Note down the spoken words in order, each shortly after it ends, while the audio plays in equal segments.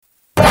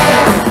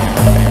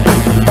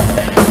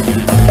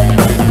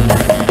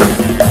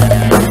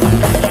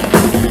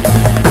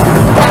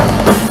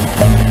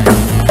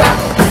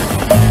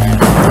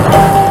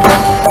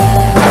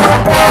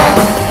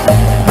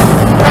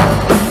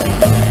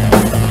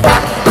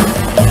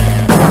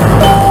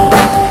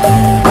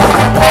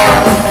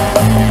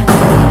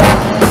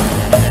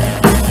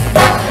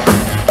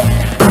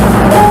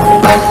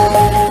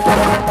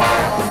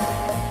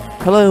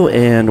Hello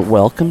and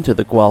welcome to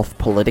the GUELPH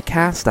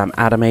POLITICAST. I'm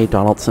Adam A.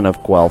 Donaldson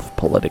of GUELPH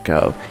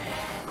Politico.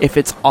 If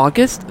it's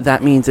August,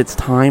 that means it's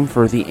time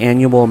for the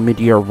annual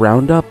mid-year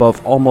roundup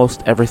of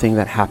almost everything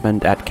that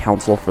happened at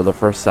Council for the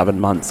first 7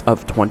 months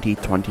of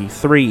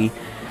 2023.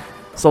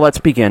 So let's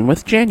begin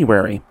with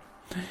January.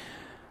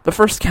 The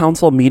first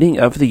council meeting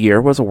of the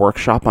year was a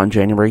workshop on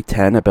January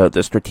 10 about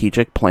the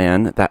strategic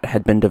plan that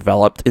had been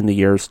developed in the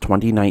years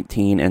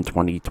 2019 and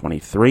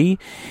 2023.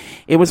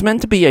 It was meant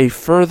to be a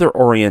further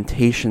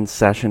orientation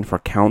session for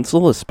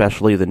council,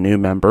 especially the new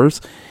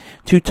members,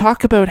 to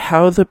talk about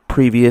how the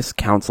previous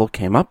council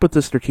came up with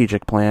the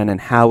strategic plan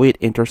and how it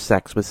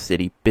intersects with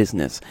city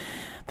business.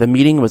 The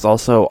meeting was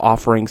also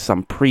offering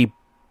some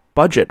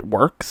pre-budget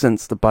work,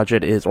 since the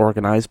budget is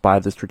organized by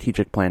the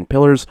strategic plan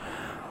pillars.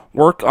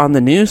 Work on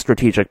the new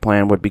strategic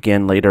plan would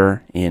begin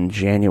later in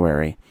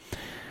January.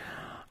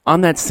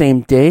 On that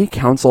same day,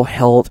 Council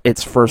held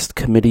its first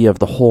committee of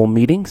the whole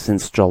meeting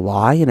since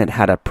July, and it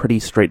had a pretty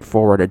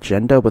straightforward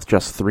agenda with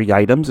just 3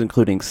 items,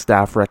 including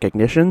staff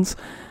recognitions,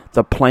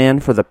 the plan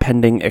for the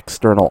pending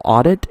external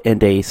audit,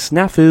 and a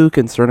snafu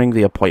concerning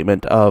the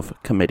appointment of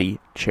committee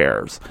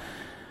chairs.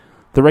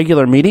 The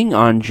regular meeting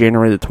on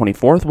January the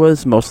 24th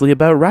was mostly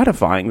about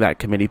ratifying that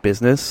committee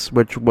business,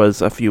 which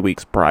was a few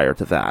weeks prior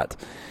to that.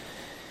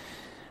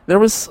 There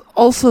was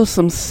also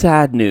some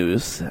sad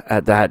news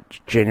at that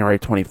January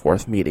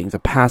 24th meeting, the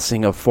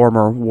passing of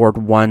former Ward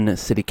 1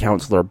 City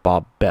Councillor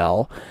Bob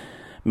Bell.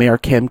 Mayor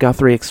Kim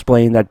Guthrie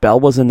explained that Bell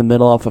was in the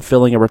middle of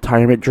fulfilling a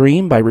retirement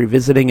dream by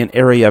revisiting an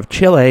area of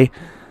Chile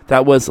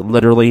that was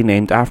literally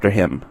named after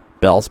him,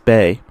 Bell's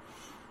Bay.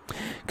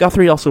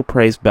 Guthrie also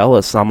praised Bell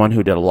as someone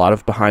who did a lot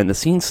of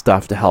behind-the-scenes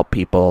stuff to help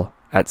people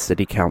at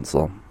City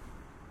Council.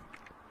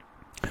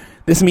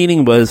 This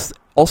meeting was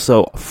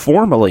also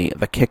formally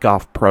the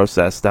kickoff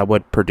process that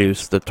would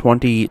produce the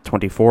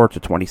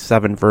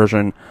 2024-27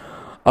 version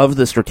of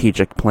the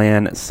strategic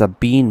plan.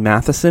 Sabine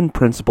Matheson,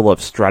 principal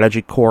of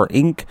Strategy Corps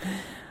Inc.,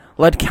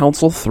 led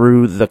council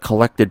through the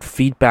collected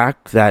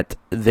feedback that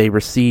they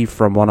received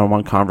from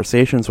one-on-one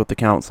conversations with the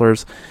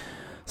councillors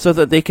so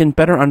that they can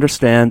better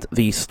understand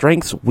the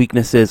strengths,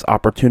 weaknesses,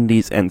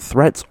 opportunities, and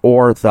threats,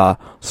 or the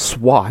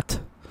SWOT,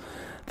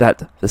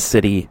 that the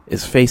city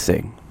is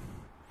facing.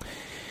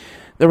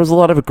 There was a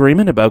lot of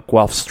agreement about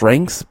Guelph's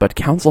strengths, but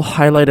council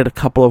highlighted a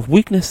couple of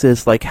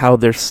weaknesses, like how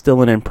there's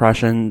still an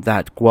impression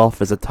that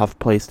Guelph is a tough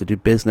place to do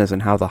business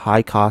and how the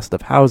high cost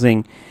of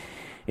housing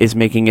is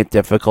making it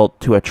difficult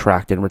to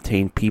attract and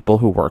retain people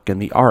who work in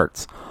the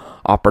arts.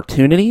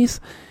 Opportunities?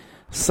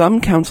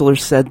 Some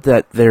councillors said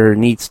that there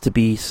needs to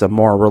be some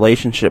more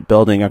relationship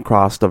building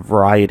across a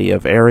variety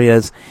of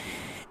areas,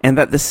 and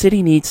that the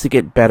city needs to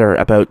get better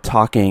about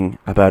talking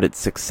about its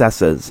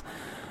successes.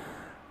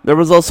 There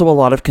was also a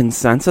lot of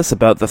consensus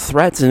about the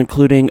threats,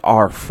 including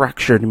our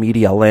fractured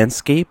media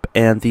landscape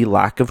and the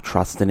lack of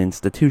trust in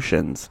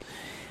institutions.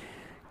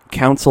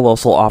 Council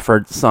also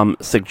offered some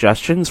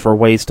suggestions for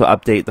ways to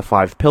update the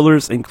 5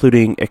 pillars,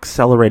 including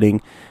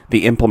accelerating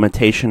the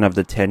implementation of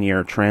the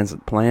 10-year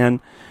transit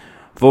plan,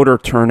 voter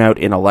turnout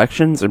in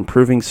elections,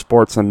 improving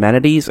sports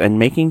amenities, and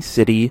making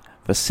city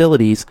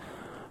facilities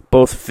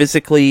both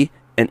physically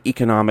and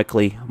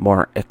economically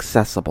more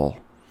accessible.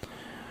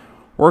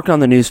 Work on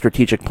the new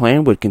strategic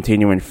plan would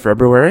continue in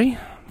February.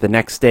 The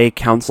next day,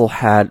 Council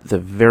had the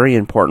very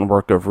important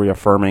work of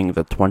reaffirming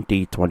the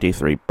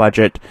 2023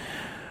 budget,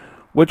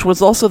 which was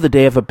also the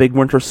day of a big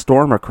winter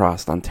storm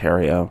across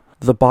Ontario.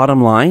 The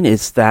bottom line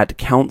is that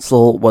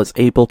Council was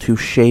able to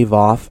shave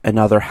off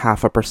another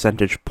 0.5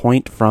 percentage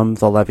point from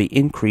the levy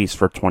increase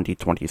for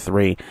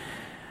 2023.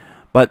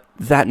 But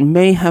that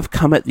may have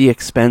come at the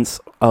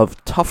expense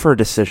of tougher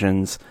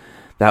decisions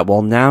that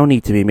will now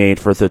need to be made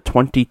for the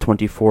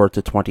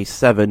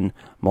 2024-27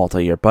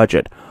 multi-year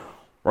budget.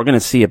 We're going to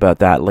see about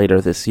that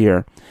later this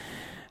year.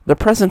 The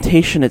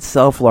presentation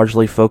itself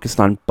largely focused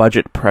on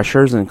budget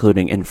pressures,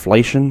 including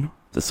inflation,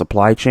 the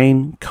supply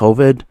chain,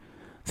 COVID,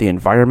 the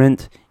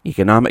environment,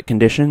 economic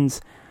conditions,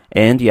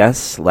 and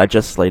yes,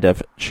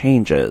 legislative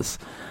changes.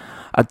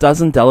 A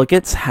dozen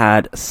delegates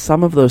had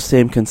some of those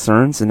same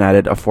concerns and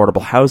added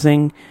affordable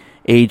housing,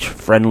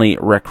 age-friendly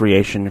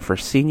recreation for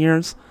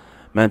seniors,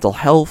 mental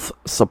health,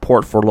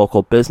 support for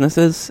local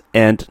businesses,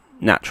 and,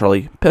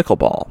 naturally,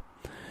 pickleball.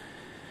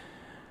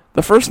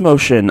 The first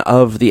motion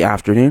of the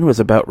afternoon was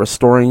about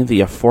restoring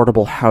the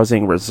Affordable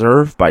Housing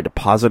Reserve by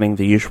depositing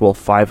the usual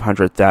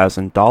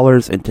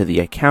 $500,000 into the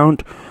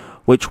account,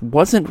 which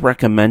wasn't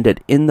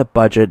recommended in the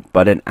budget,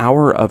 but an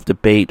hour of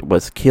debate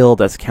was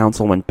killed as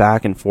council went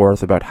back and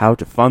forth about how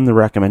to fund the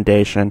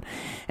recommendation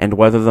and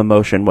whether the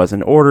motion was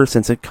in order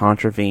since it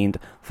contravened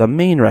the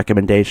main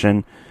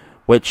recommendation,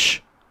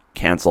 which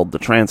cancelled the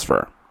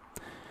transfer.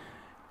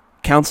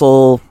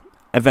 Council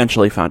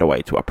eventually found a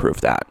way to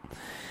approve that.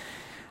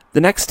 The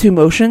next 2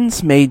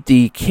 motions made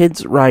the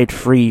Kids Ride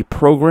Free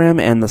program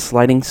and the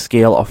sliding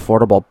scale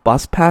affordable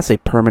bus pass a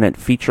permanent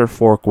feature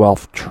for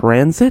Guelph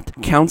Transit.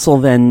 Council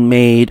then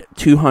made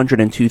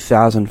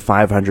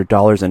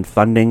 $202,500 in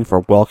funding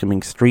for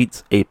welcoming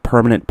streets a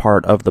permanent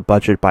part of the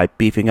budget by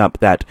beefing up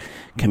that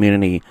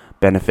community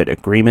benefit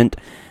agreement.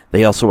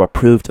 They also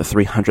approved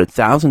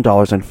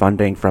 $300,000 in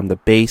funding from the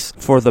base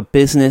for the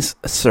Business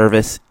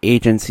Service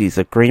Agencies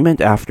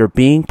Agreement after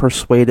being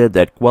persuaded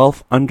that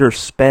Guelph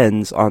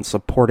underspends on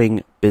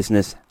supporting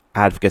business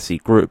advocacy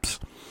groups.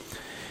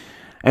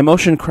 A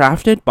motion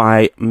crafted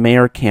by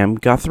Mayor Cam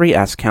Guthrie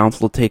asked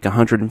Council to take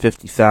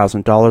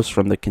 $150,000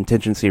 from the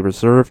contingency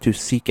reserve to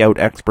seek out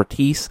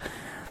expertise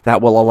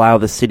that will allow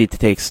the city to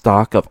take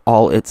stock of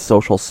all its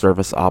social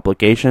service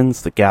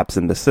obligations, the gaps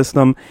in the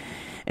system,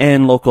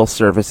 and local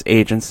service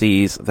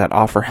agencies that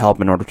offer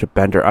help in order to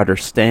better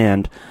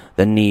understand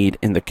the need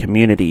in the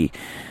community.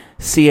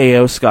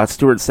 CAO Scott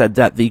Stewart said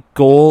that the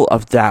goal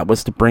of that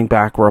was to bring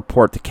back a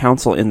report to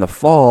Council in the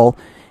fall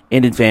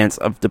in advance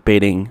of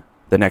debating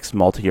the next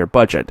multi-year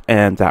budget,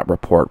 and that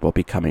report will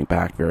be coming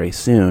back very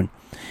soon.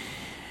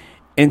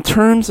 In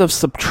terms of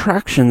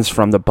subtractions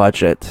from the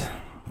budget,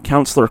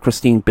 Councillor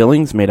Christine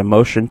Billings made a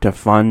motion to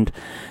fund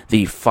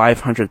the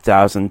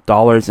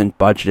 $500,000 in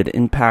budgeted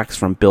impacts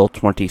from Bill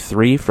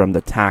 23 from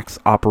the Tax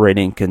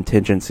Operating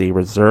Contingency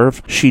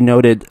Reserve. She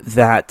noted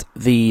that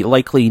the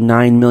likely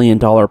 $9 million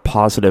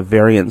positive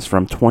variance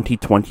from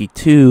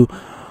 2022,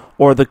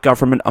 or the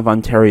Government of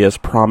Ontario's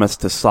promise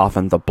to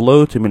soften the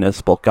blow to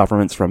municipal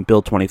governments from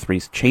Bill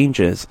 23's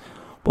changes,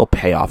 will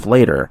pay off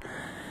later.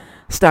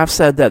 Staff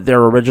said that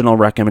their original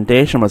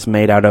recommendation was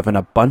made out of an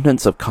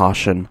abundance of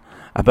caution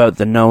about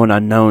the known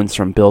unknowns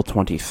from Bill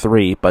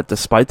 23, but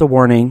despite the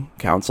warning,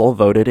 Council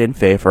voted in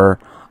favor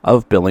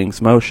of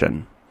Billings'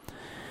 motion.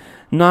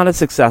 Not as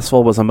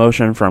successful was a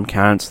motion from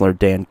Councillor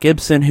Dan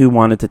Gibson, who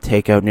wanted to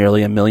take out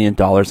nearly $1 million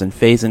in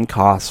phase-in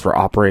costs for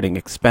operating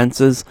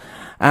expenses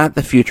at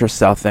the future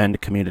South End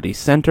Community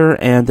Centre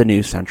and the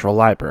new Central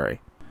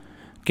Library.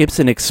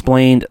 Gibson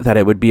explained that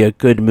it would be a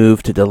good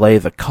move to delay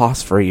the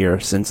cost for a year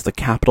since the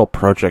capital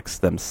projects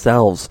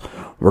themselves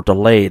were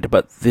delayed,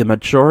 but the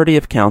majority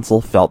of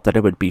council felt that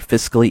it would be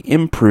fiscally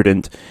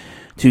imprudent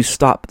to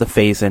stop the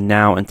phase-in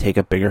now and take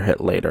a bigger hit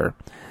later.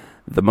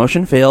 The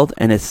motion failed,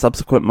 and his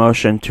subsequent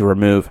motion to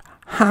remove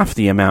half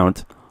the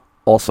amount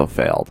also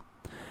failed.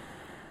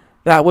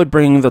 That would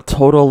bring the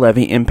total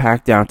levy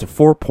impact down to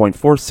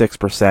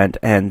 4.46%,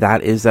 and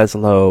that is as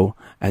low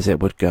as it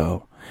would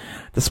go.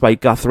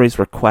 Despite Guthrie's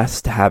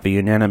request to have a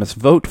unanimous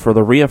vote for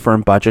the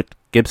reaffirmed budget,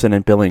 Gibson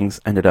and Billings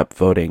ended up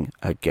voting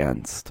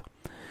against.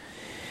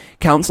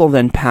 Council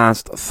then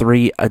passed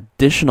 3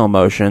 additional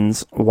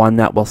motions, one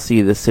that will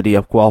see the City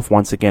of Guelph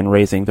once again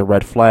raising the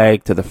red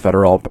flag to the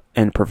federal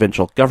and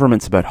provincial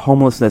governments about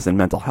homelessness and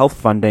mental health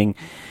funding,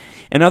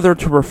 another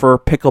to refer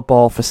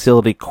pickleball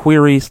facility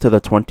queries to the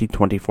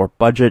 2024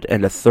 budget,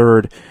 and a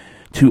third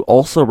to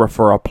also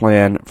refer a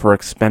plan for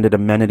expanded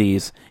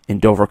amenities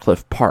in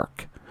Dovercliff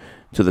Park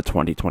to the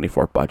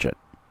 2024 budget.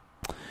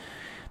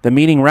 The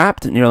meeting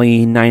wrapped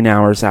nearly 9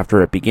 hours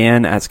after it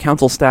began as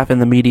council staff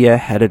and the media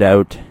headed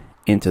out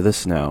into the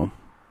snow.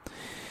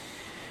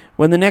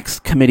 When the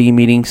next committee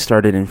meeting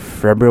started in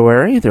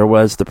February, there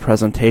was the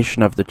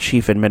presentation of the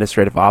Chief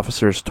Administrative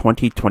Officer's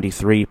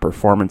 2023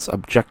 performance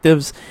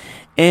objectives,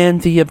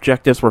 and the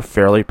objectives were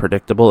fairly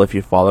predictable if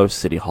you follow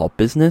City Hall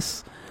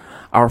business.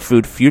 Our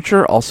Food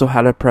Future also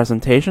had a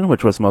presentation,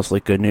 which was mostly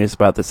good news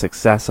about the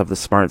success of the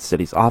Smart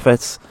Cities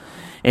office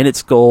and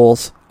its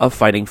goals of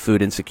fighting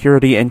food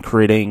insecurity and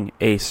creating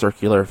a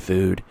circular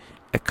food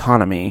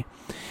economy.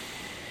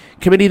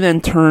 Committee then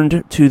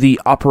turned to the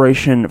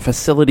Operation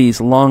Facilities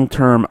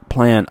Long-Term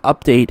Plan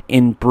Update.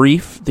 In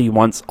brief, the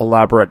once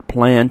elaborate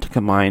plan to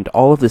combine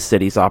all of the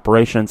city's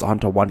operations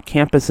onto one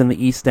campus in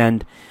the East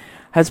End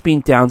has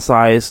been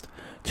downsized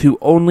to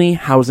only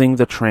housing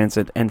the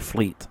transit and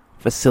fleet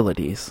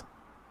facilities.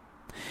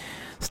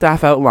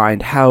 Staff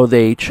outlined how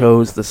they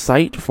chose the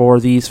site for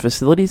these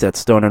facilities at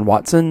Stone and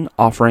Watson,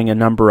 offering a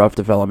number of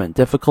development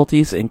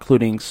difficulties,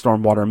 including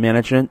stormwater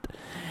management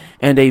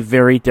and a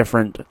very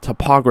different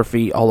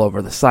topography all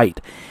over the site.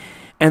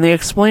 And they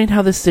explained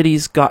how the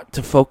city's got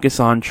to focus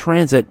on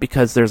transit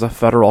because there's a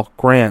federal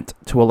grant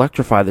to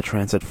electrify the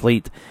transit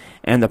fleet,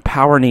 and the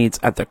power needs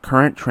at the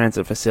current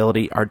transit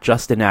facility are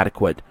just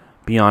inadequate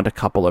beyond a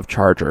couple of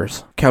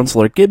chargers.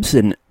 Councillor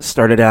Gibson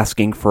started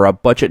asking for a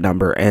budget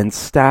number, and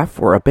staff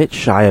were a bit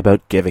shy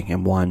about giving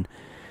him one.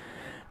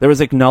 There was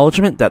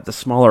acknowledgement that the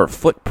smaller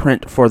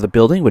footprint for the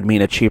building would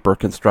mean a cheaper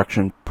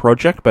construction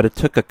project, but it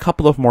took a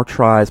couple of more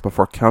tries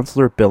before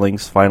Councillor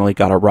Billings finally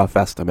got a rough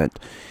estimate: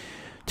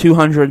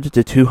 $200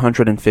 to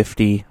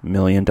 $250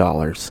 million.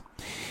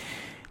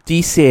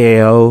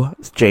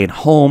 DCAO Jane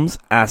Holmes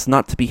asked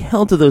not to be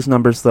held to those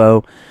numbers,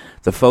 though.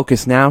 The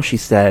focus now, she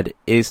said,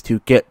 is to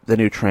get the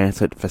new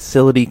transit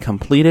facility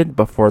completed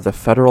before the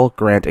federal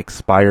grant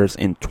expires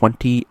in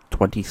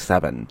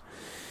 2027.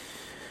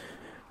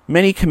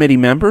 Many committee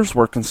members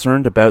were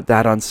concerned about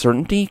that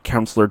uncertainty.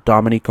 Councillor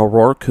Dominique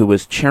O'Rourke, who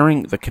was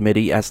chairing the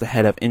committee as the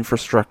head of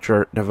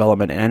Infrastructure,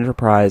 Development and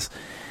Enterprise,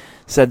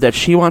 said that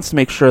she wants to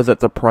make sure that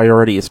the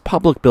priority is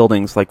public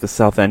buildings like the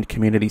South End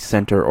Community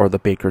Centre or the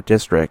Baker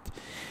District.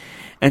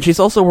 And she's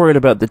also worried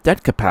about the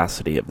debt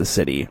capacity of the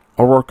city.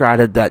 O'Rourke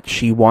added that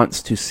she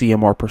wants to see a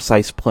more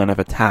precise plan of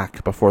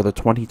attack before the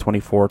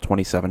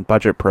 2024-27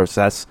 budget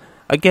process,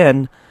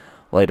 again,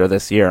 later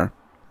this year.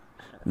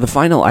 The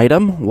final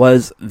item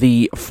was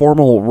the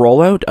formal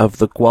rollout of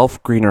the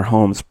Guelph Greener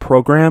Homes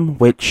program,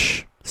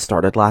 which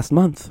started last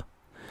month.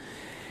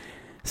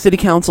 City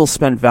Council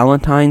spent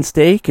Valentine's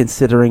Day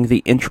considering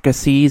the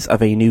intricacies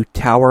of a new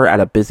tower at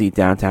a busy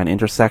downtown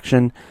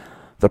intersection.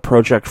 The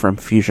project from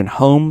Fusion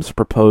Homes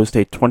proposed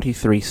a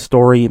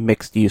 23-story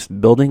mixed-use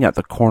building at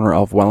the corner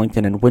of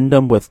Wellington and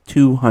Wyndham with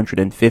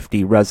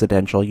 250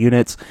 residential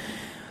units,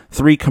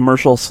 3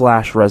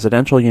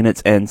 commercial/residential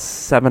units, and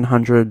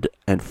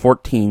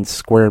 714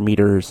 square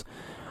meters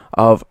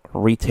of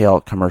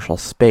retail commercial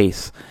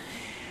space.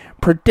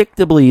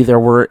 Predictably, there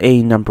were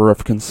a number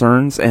of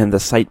concerns, and the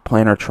site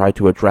planner tried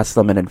to address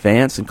them in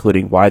advance,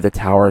 including why the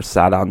tower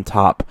sat on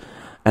top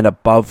an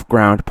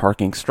above-ground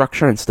parking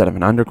structure instead of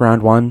an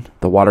underground one.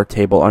 The water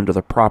table under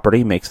the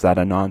property makes that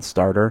a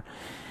non-starter.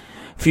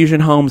 Fusion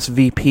Homes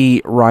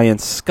VP Ryan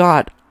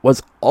Scott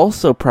was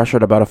also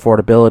pressured about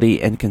affordability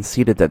and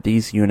conceded that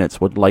these units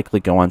would likely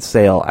go on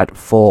sale at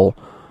full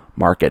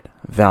market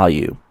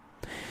value.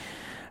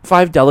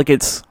 5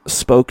 delegates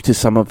spoke to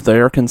some of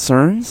their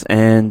concerns,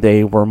 and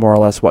they were more or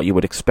less what you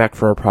would expect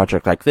for a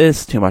project like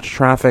this: too much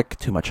traffic,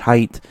 too much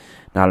height,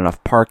 not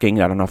enough parking,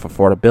 not enough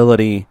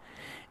affordability,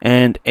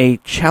 and a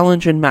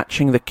challenge in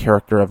matching the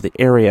character of the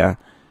area.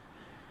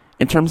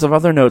 In terms of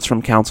other notes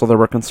from council, there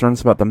were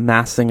concerns about the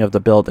massing of the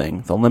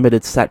building, the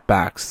limited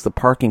setbacks, the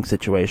parking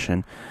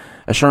situation,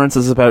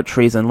 assurances about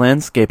trees and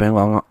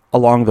landscaping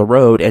along the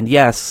road, and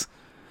yes,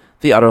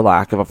 the utter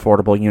lack of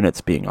affordable units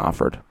being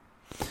offered.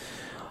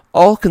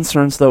 All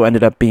concerns, though,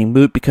 ended up being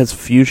moot because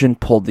Fusion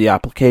pulled the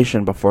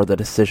application before the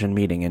decision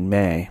meeting in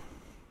May.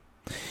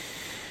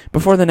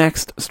 Before the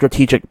next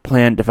strategic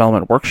plan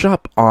development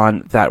workshop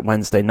on that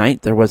Wednesday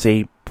night, there was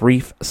a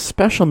brief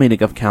special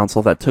meeting of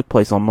council that took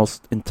place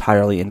almost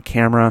entirely in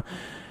camera.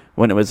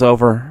 When it was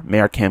over,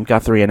 Mayor Cam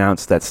Guthrie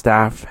announced that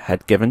staff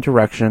had given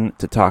direction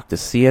to talk to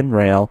CN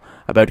Rail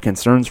about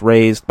concerns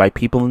raised by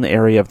people in the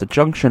area of the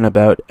junction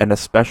about an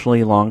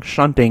especially long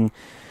shunting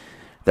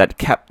that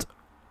kept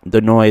the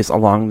noise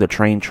along the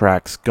train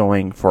tracks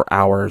going for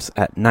hours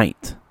at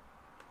night.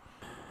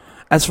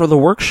 As for the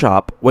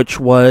workshop, which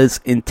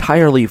was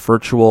entirely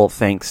virtual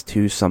thanks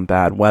to some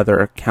bad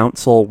weather,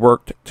 council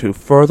worked to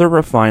further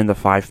refine the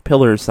 5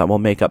 pillars that will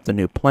make up the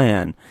new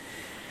plan.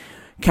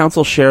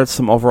 Council shared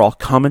some overall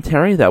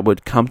commentary that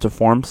would come to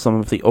form some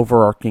of the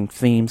overarching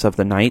themes of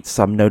the night.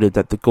 Some noted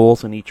that the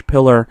goals in each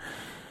pillar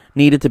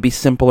needed to be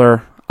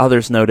simpler.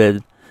 Others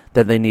noted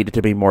that they needed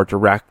to be more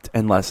direct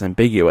and less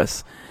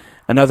ambiguous.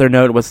 Another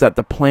note was that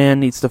the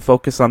plan needs to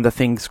focus on the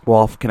things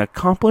Guelph can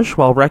accomplish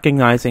while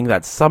recognizing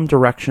that some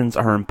directions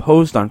are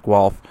imposed on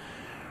Guelph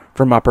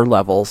from upper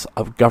levels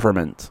of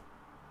government.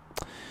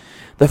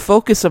 The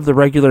focus of the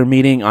regular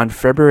meeting on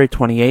February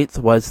 28th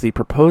was the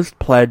proposed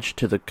pledge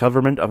to the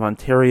Government of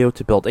Ontario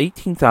to build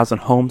 18,000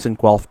 homes in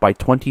Guelph by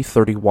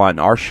 2031,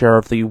 our share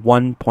of the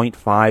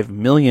 1.5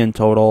 million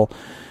total,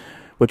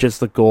 which is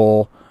the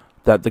goal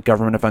that the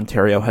Government of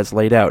Ontario has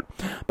laid out.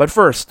 But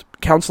first,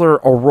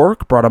 Councillor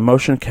O'Rourke brought a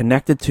motion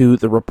connected to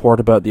the report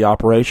about the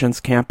operations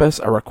campus,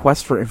 a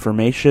request for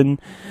information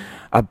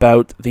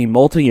about the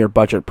multi-year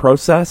budget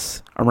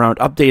process, around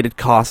updated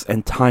costs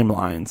and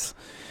timelines.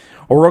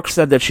 O'Rourke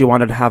said that she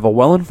wanted to have a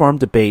well-informed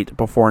debate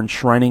before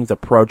enshrining the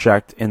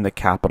project in the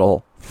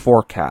capital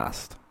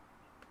forecast.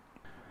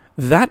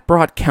 That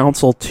brought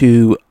Council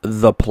to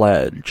the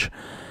pledge.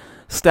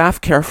 Staff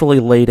carefully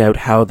laid out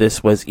how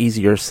this was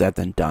easier said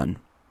than done.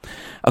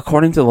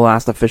 According to the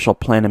last official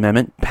plan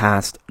amendment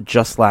passed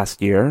just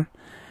last year,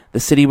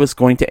 the city was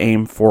going to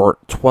aim for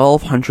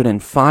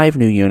 1,205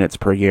 new units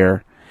per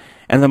year,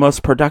 and the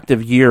most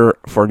productive year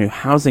for new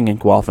housing in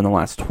Guelph in the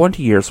last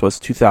 20 years was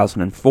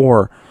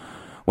 2004,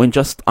 when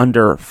just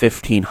under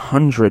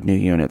 1,500 new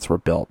units were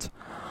built.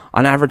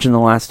 On average in the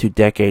last 2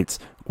 decades,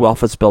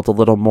 Guelph has built a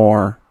little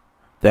more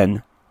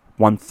than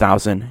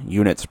 1,000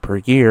 units per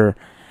year,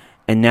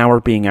 and now we're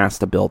being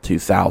asked to build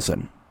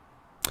 2,000.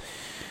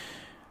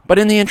 But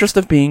in the interest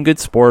of being good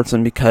sports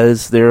and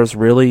because there's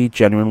really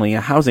genuinely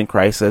a housing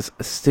crisis,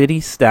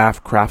 city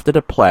staff crafted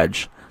a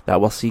pledge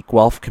that will see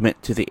Guelph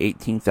commit to the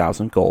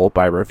 18,000 goal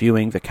by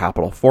reviewing the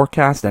capital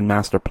forecast and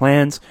master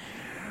plans,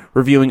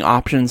 reviewing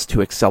options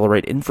to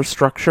accelerate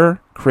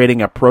infrastructure,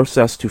 creating a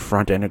process to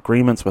front-end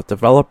agreements with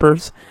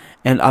developers,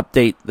 and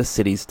update the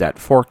city's debt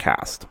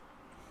forecast.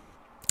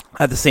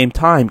 At the same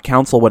time,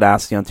 Council would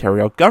ask the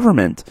Ontario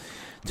government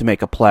to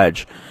make a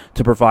pledge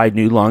to provide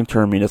new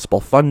long-term municipal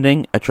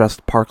funding, address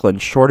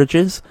parkland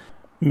shortages,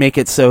 make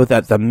it so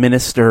that the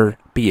minister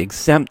be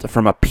exempt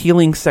from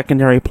appealing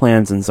secondary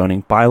plans and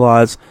zoning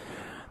bylaws,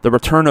 the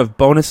return of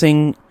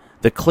bonusing,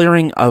 the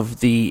clearing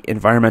of the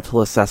environmental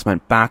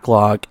assessment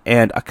backlog,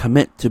 and a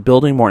commit to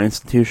building more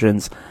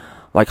institutions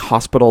like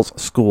hospitals,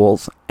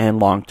 schools, and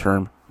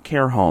long-term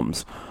care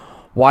homes.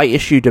 Why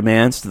issue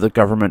demands to the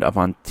Government of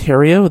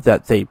Ontario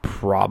that they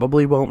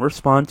probably won't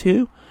respond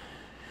to?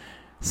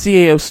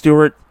 CAO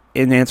Stewart,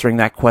 in answering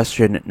that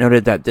question,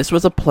 noted that this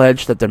was a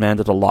pledge that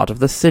demanded a lot of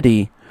the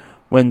city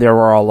when there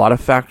were a lot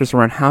of factors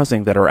around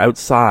housing that are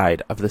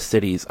outside of the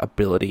city's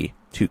ability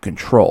to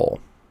control.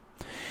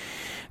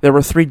 There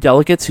were 3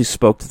 delegates who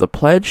spoke to the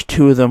pledge.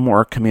 2 of them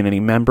were community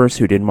members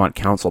who didn't want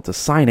council to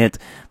sign it.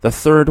 The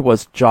third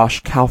was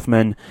Josh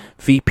Kaufman,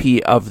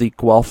 VP of the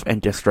Guelph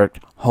and District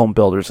Home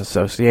Builders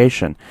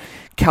Association.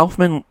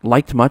 Kaufman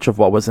liked much of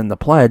what was in the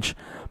pledge,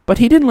 but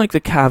he didn't like the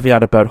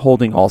caveat about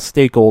holding all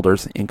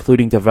stakeholders,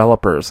 including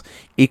developers,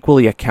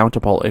 equally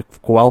accountable if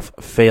Guelph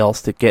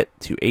fails to get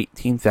to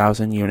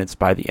 18,000 units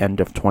by the end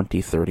of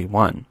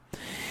 2031.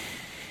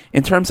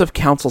 In terms of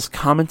Council's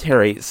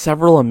commentary,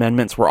 several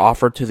amendments were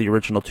offered to the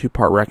original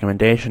 2-part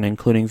recommendation,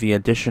 including the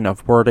addition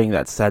of wording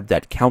that said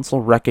that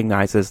Council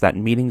recognizes that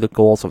meeting the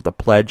goals of the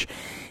pledge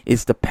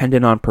is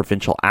dependent on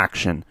provincial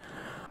action.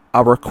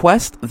 A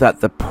request that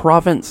the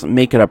province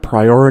make it a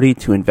priority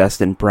to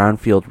invest in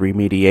brownfield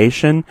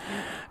remediation,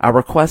 a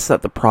request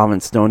that the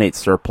province donate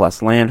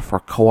surplus land for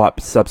co-op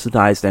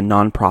subsidized and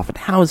non-profit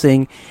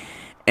housing,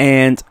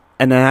 and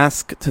an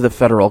ask to the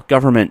federal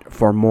government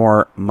for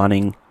more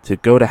money to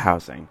go to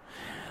housing.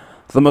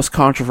 The most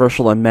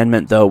controversial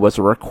amendment, though, was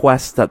a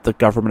request that the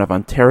Government of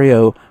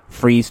Ontario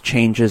freeze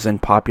changes in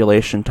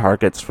population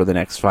targets for the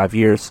next 5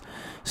 years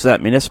so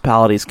that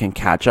municipalities can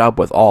catch up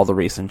with all the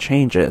recent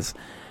changes.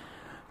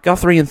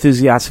 Guthrie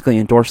enthusiastically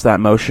endorsed that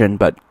motion,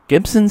 but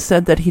Gibson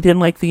said that he didn't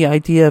like the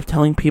idea of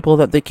telling people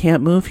that they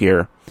can't move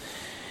here.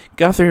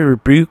 Guthrie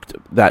rebuked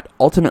that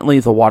ultimately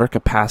the water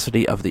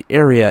capacity of the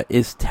area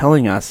is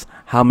telling us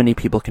how many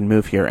people can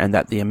move here, and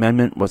that the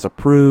amendment was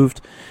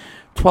approved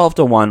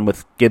 12-1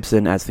 with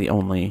Gibson as the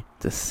only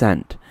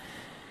dissent.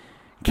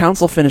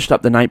 Council finished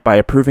up the night by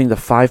approving the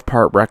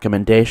 5-part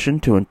recommendation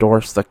to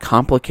endorse the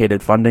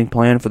complicated funding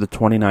plan for the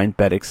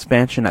 29-bed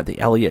expansion at the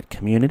Elliott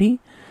community.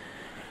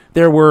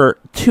 There were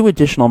 2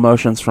 additional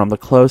motions from the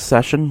closed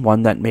session,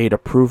 one that made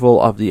approval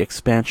of the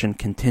expansion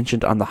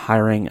contingent on the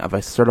hiring of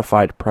a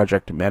certified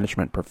project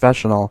management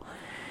professional,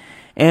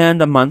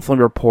 and a monthly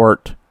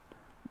report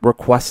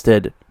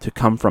requested to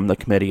come from the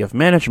Committee of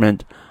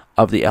Management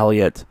of the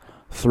Elliott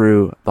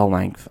through the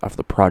length of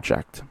the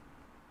project.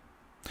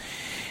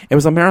 It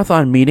was a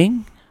marathon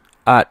meeting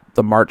at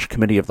the March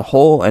Committee of the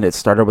Whole, and it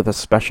started with a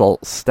special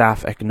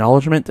staff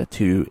acknowledgement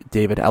to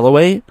David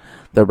Ellaway,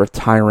 the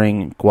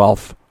retiring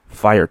Guelph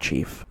fire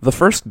chief. The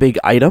first big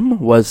item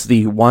was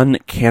the 1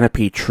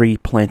 canopy tree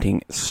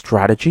planting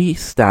strategy.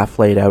 Staff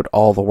laid out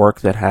all the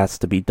work that has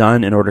to be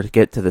done in order to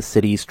get to the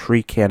city's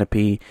tree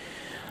canopy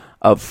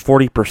of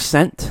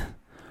 40%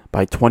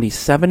 by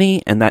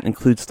 2070, and that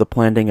includes the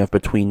planting of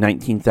between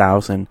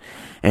 19,000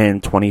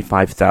 and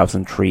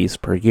 25,000 trees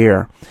per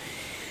year.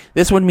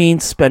 This would mean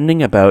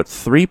spending about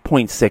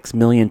 $3.6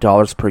 million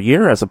per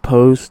year as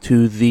opposed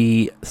to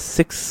the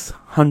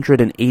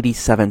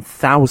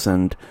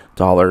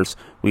 $687,000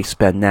 we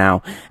spend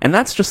now, and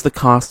that's just the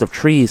cost of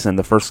trees in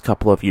the first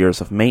couple of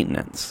years of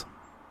maintenance.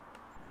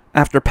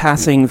 After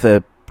passing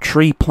the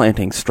tree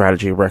planting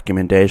strategy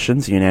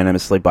recommendations,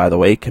 unanimously by the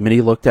way,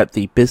 committee looked at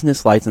the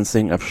business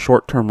licensing of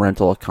short-term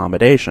rental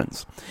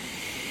accommodations.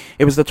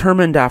 It was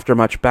determined after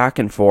much back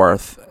and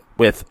forth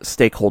with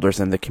stakeholders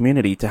in the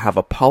community to have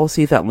a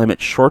policy that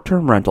limits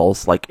short-term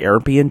rentals like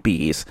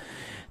Airbnbs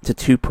to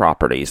 2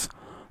 properties,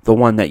 the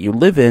one that you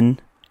live in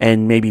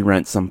and maybe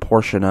rent some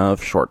portion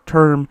of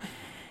short-term,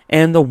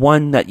 and the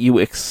one that you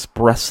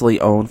expressly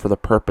own for the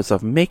purpose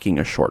of making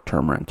a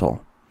short-term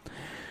rental.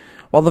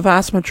 While the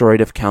vast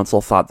majority of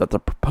council thought that the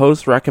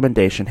proposed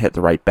recommendation hit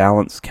the right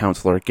balance,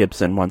 Councillor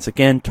Gibson once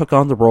again took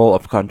on the role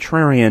of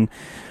contrarian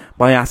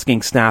by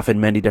asking staff in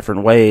many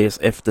different ways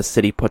if the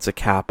city puts a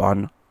cap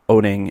on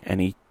owning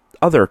any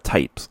other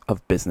types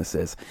of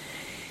businesses.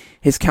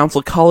 His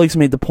council colleagues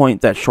made the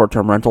point that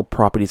short-term rental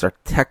properties are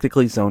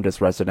technically zoned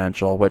as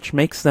residential, which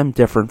makes them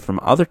different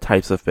from other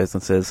types of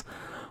businesses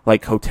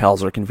like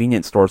hotels or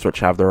convenience stores which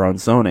have their own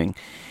zoning.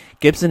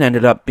 Gibson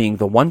ended up being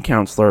the one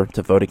councillor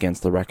to vote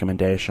against the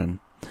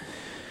recommendation.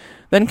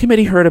 Then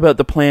committee heard about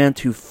the plan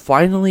to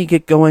finally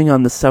get going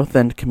on the South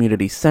End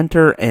Community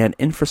Centre, and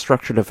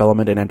Infrastructure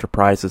Development and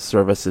Enterprises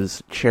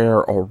Services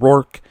Chair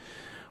O'Rourke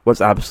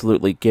was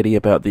absolutely giddy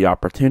about the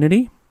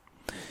opportunity.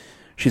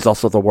 She's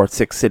also the Ward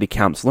 6 City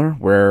Councillor,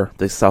 where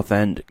the South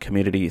End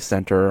Community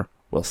Centre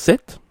will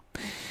sit.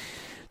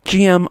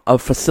 GM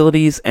of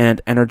Facilities and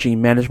Energy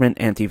Management,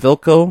 Antti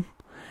Vilko,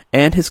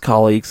 and his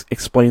colleagues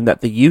explained that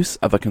the use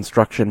of a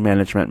construction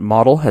management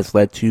model has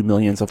led to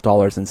millions of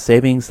dollars in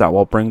savings that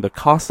will bring the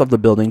cost of the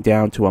building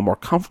down to a more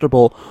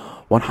comfortable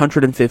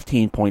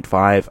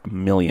 $115.5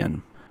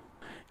 million.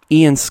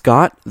 Ian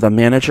Scott, the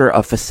manager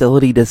of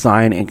facility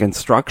design and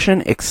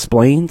construction,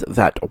 explained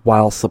that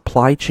while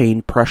supply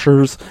chain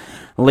pressures,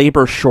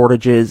 labor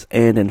shortages,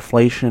 and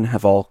inflation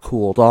have all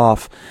cooled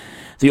off,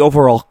 the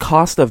overall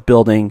cost of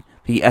building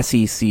the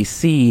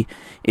SECC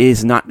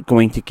is not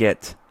going to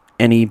get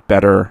any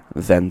better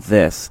than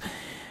this.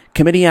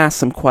 Committee asked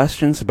some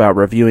questions about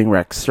reviewing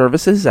rec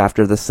services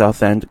after the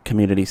South End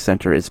Community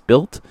Centre is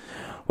built,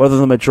 Whether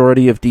the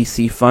majority of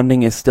DC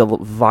funding is still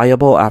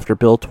viable after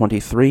Bill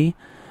 23,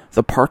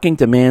 the parking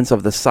demands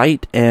of the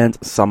site, and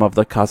some of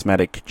the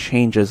cosmetic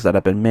changes that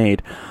have been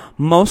made.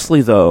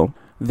 Mostly, though,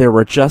 there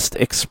were just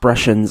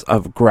expressions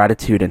of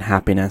gratitude and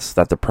happiness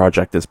that the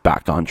project is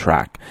back on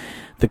track.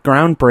 The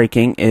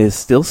groundbreaking is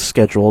still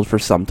scheduled for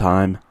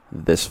sometime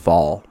this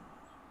fall.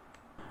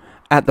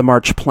 At the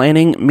March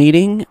planning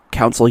meeting,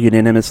 Council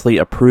unanimously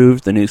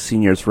approved the new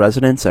seniors'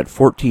 residence at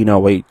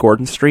 1408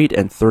 Gordon Street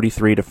and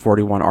 33 to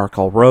 41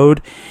 Arkell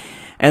Road,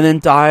 and then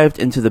dived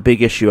into the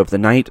big issue of the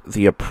night,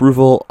 the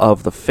approval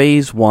of the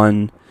Phase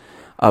 1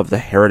 of the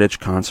Heritage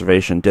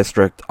Conservation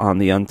District on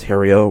the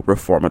Ontario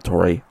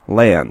Reformatory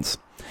lands.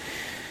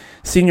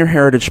 Senior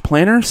Heritage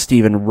Planner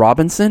Stephen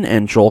Robinson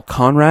and Joel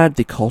Conrad,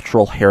 the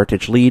Cultural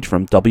Heritage Lead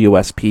from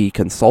WSP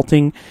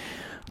Consulting,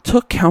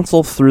 took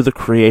Council through the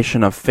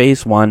creation of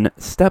Phase 1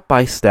 step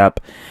by step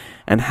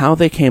and how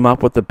they came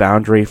up with the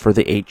boundary for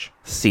the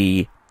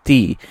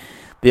HCD.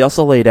 They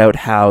also laid out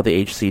how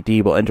the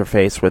HCD will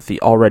interface with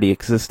the already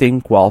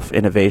existing Guelph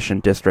Innovation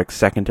District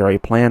secondary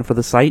plan for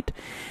the site.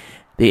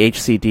 The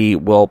HCD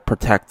will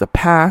protect the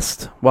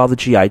past, while the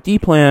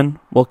GID plan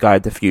will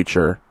guide the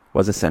future,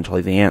 was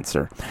essentially the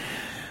answer.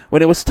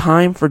 When it was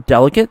time for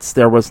delegates,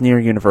 there was near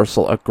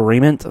universal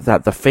agreement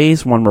that the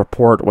Phase 1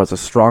 report was a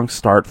strong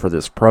start for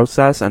this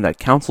process and that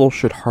Council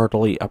should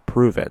heartily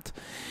approve it.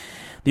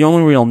 The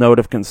only real note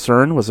of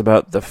concern was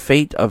about the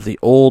fate of the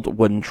old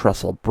wooden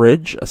trestle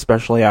bridge,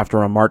 especially after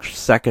a March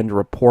 2nd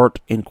report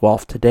in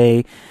Guelph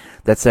Today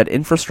that said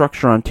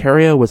Infrastructure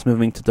Ontario was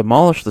moving to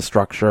demolish the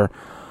structure.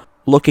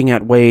 Looking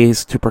at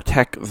ways to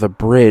protect the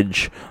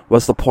bridge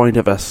was the point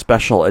of a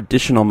special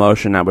additional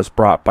motion that was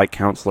brought by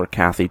Councillor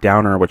Kathy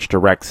Downer, which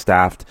directs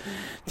staff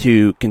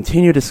to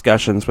continue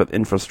discussions with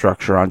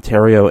Infrastructure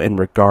Ontario in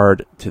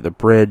regard to the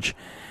bridge,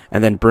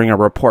 and then bring a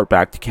report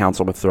back to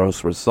Council with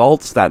those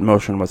results. That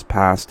motion was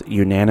passed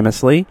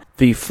unanimously.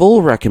 The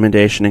full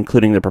recommendation,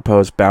 including the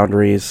proposed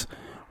boundaries,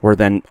 were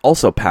then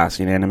also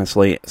passed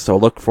unanimously, so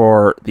look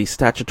for the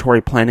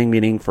statutory planning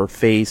meeting for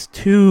Phase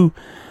 2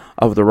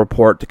 of the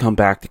report to come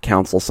back to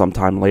Council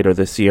sometime later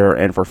this year,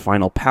 and for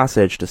final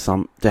passage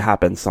to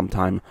happen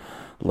sometime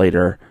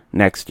later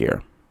next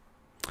year.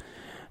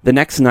 The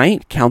next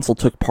night, Council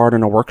took part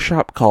in a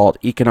workshop called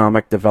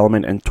Economic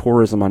Development and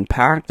Tourism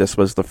Unpacked. This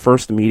was the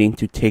first meeting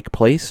to take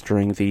place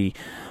during the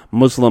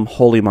Muslim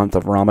holy month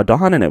of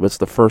Ramadan, and it was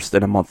the first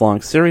in a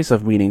month-long series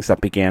of meetings that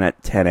began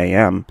at 10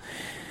 a.m.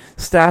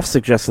 Staff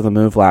suggested the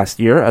move last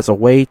year as a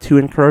way to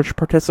encourage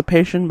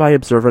participation by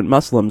observant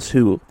Muslims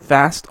who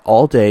fast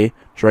all day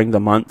during the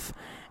month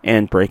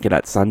and break it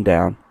at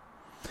sundown.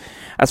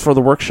 As for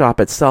the workshop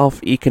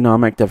itself,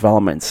 Economic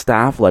Development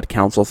staff led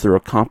Council through a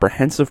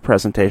comprehensive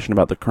presentation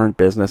about the current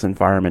business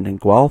environment in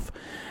Guelph,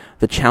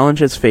 the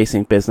challenges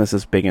facing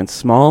businesses big and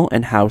small,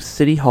 and how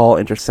City Hall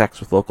intersects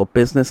with local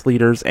business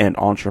leaders and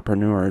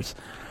entrepreneurs.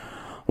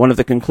 One of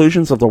the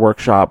conclusions of the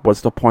workshop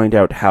was to point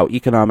out how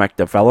economic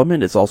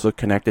development is also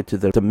connected to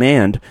the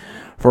demand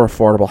for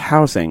affordable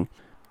housing.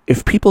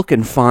 If people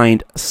can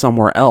find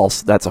somewhere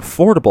else that's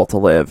affordable to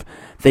live,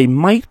 they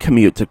might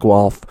commute to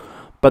Guelph,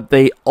 but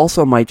they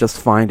also might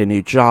just find a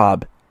new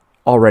job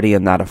already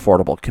in that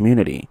affordable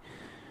community.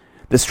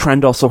 This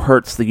trend also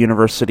hurts the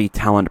university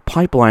talent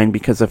pipeline,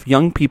 because if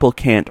young people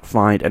can't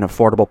find an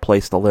affordable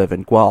place to live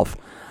in Guelph,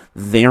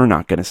 they're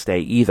not going to stay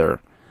either.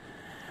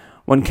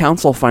 When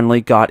Council finally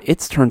got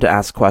its turn to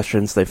ask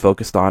questions, they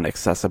focused on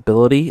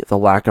accessibility, the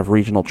lack of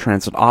regional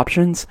transit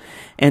options,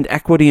 and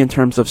equity in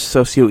terms of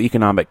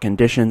socioeconomic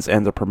conditions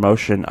and the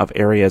promotion of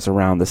areas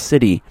around the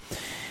city.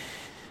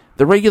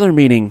 The regular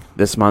meeting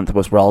this month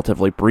was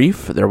relatively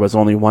brief. There was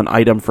only one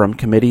item from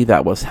committee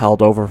that was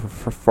held over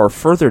for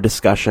further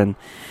discussion,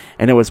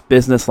 and it was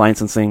business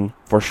licensing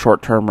for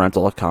short-term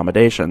rental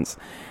accommodations.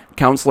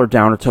 Councillor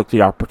Downer took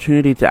the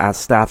opportunity to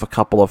ask staff a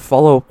couple of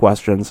follow-up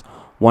questions,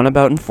 one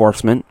about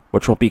enforcement,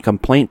 which will be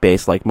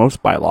complaint-based like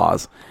most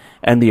bylaws,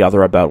 and the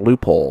other about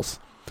loopholes.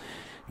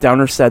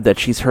 Downer said that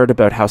she's heard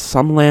about how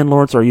some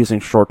landlords are using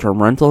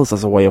short-term rentals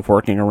as a way of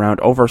working around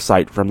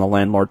oversight from the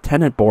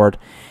Landlord-Tenant Board,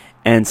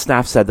 and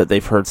staff said that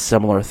they've heard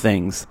similar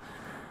things.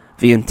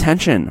 The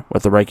intention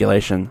with the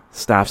regulation,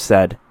 staff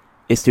said,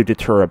 is to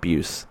deter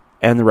abuse,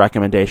 and the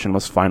recommendation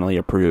was finally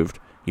approved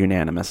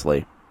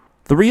unanimously.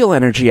 The real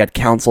energy at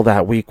Council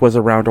that week was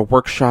around a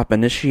workshop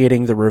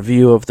initiating the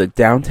review of the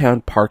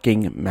downtown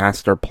parking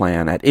master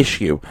plan at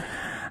issue.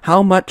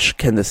 How much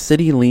can the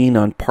city lean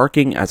on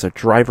parking as a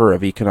driver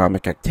of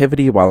economic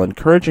activity while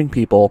encouraging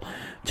people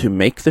to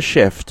make the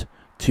shift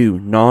to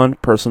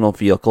non-personal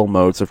vehicle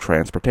modes of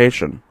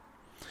transportation?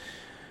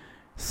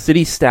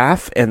 City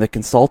staff and the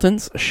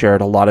consultants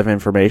shared a lot of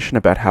information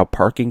about how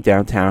parking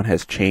downtown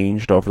has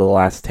changed over the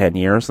last 10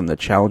 years and the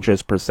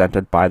challenges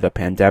presented by the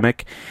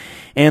pandemic,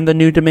 and the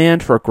new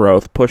demand for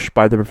growth pushed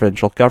by the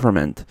provincial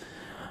government.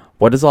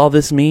 What does all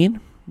this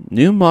mean?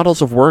 New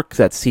models of work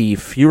that see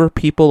fewer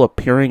people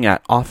appearing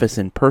at office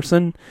in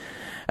person,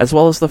 as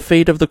well as the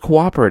fate of the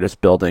cooperatives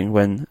building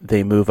when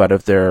they move out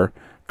of their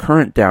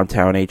current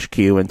downtown HQ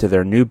into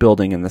their new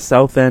building in the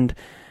South End,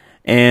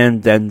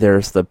 And then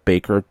there's the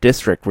Baker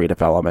District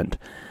redevelopment.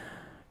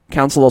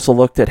 Council also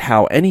looked at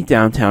how any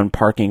downtown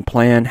parking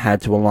plan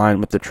had to align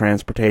with the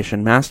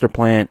Transportation Master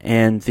Plan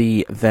and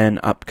the then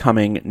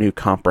upcoming new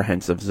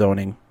comprehensive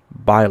zoning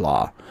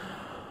bylaw.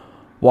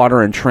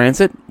 Water and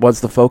transit was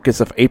the focus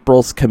of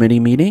April's committee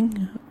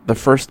meeting. The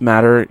first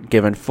matter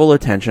given full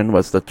attention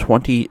was the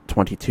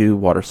 2022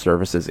 Water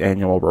Services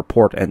Annual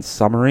Report and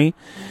Summary.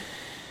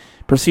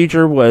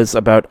 Procedure was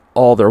about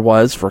all there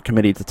was for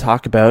committee to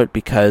talk about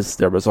because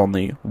there was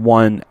only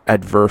one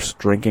adverse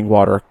drinking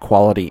water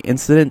quality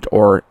incident,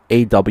 or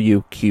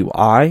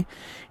AWQI,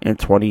 in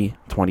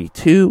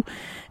 2022,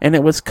 and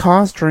it was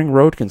caused during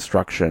road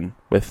construction,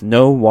 with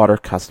no water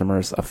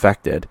customers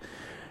affected.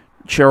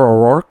 Chair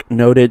O'Rourke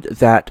noted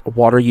that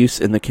water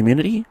use in the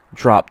community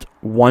dropped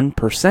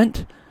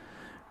 1%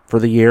 for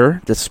the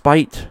year,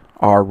 despite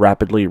our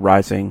rapidly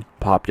rising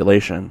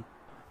population.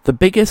 The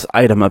biggest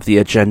item of the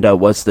agenda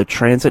was the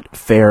transit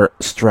fare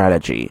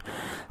strategy.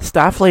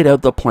 Staff laid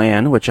out the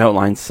plan, which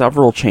outlined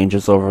several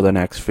changes over the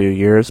next few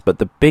years, but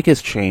the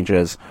biggest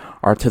changes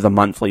are to the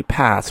monthly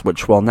pass,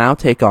 which will now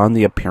take on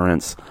the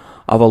appearance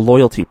of a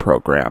loyalty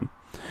program.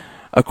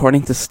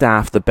 According to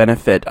staff, the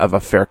benefit of a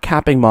fare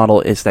capping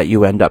model is that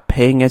you end up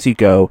paying as you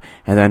go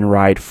and then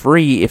ride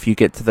free if you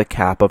get to the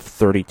cap of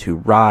 32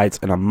 rides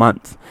in a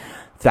month.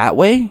 That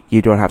way,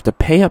 you don't have to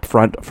pay up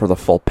front for the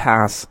full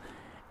pass,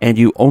 and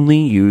you only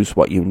use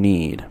what you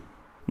need.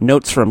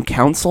 Notes from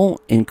council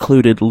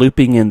included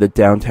looping in the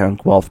Downtown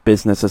Guelph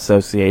Business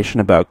Association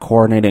about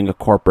coordinating a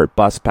corporate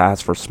bus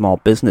pass for small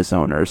business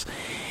owners,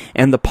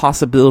 and the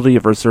possibility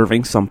of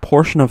reserving some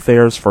portion of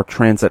fares for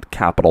transit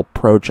capital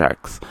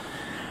projects.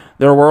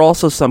 There were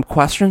also some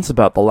questions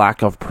about the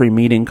lack of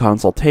pre-meeting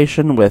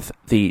consultation with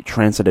the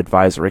Transit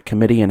Advisory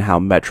Committee and how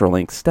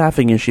Metrolink's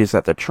staffing issues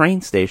at the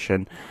train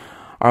station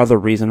are the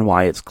reason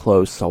why it's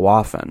closed so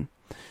often.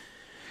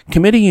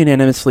 Committee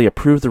unanimously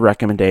approved the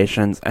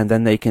recommendations, and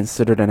then they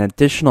considered an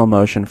additional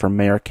motion from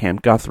Mayor Cam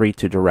Guthrie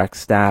to direct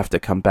staff to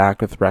come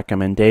back with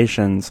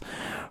recommendations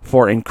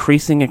for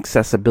increasing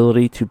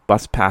accessibility to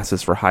bus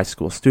passes for high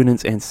school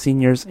students and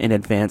seniors in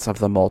advance of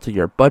the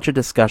multi-year budget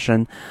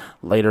discussion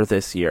later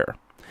this year.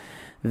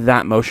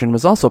 That motion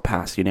was also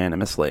passed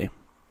unanimously.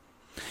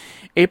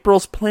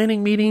 April's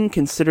planning meeting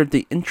considered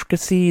the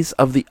intricacies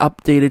of the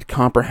updated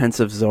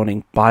comprehensive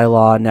zoning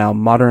bylaw, now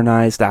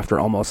modernized after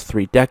almost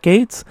 3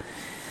 decades.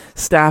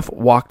 Staff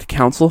walked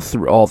council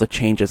through all the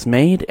changes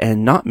made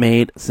and not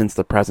made since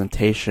the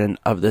presentation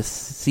of the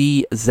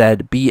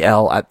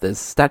CZBL at the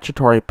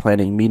statutory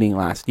planning meeting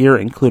last year,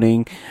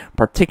 including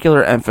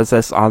particular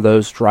emphasis on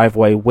those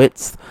driveway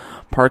widths,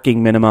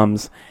 parking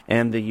minimums,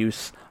 and the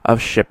use of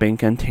shipping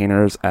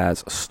containers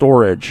as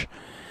storage.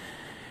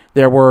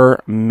 There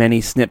were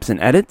many snips and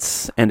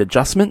edits and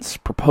adjustments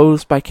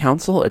proposed by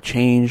council, a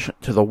change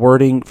to the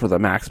wording for the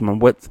maximum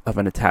width of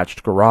an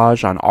attached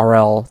garage on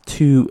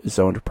RL2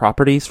 zoned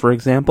properties, for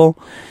example,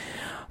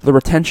 the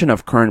retention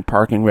of current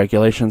parking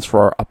regulations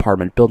for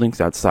apartment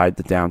buildings outside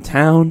the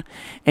downtown,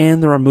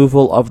 and the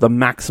removal of the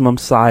maximum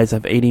size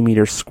of 80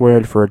 meters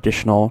squared for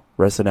additional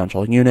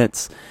residential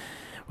units,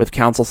 with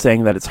council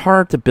saying that it's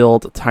hard to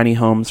build tiny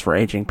homes for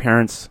aging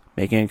parents,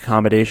 making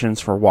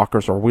accommodations for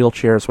walkers or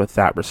wheelchairs with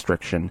that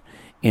restriction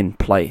in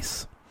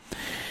place.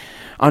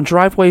 On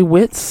driveway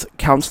widths,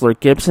 Councillor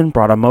Gibson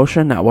brought a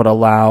motion that would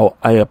allow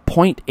a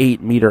 0.8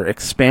 meter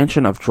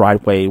expansion of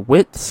driveway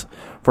widths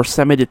for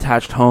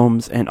semi-detached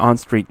homes and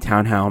on-street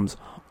townhomes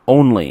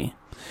only.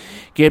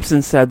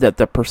 Gibson said that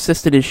the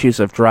persistent issues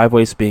of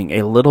driveways being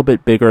a little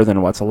bit bigger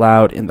than what's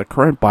allowed in the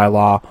current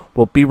bylaw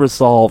will be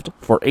resolved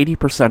for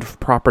 80% of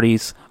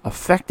properties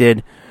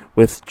affected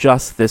with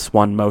just this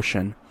one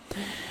motion.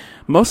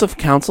 Most of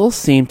council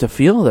seemed to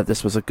feel that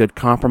this was a good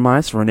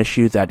compromise for an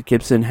issue that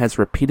Gibson has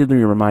repeatedly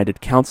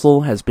reminded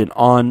council has been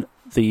on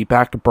the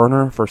back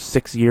burner for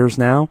 6 years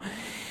now.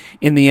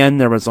 In the end,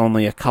 there was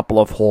only a couple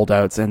of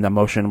holdouts and the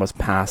motion was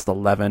passed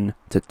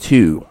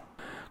 11-2.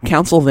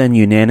 Council then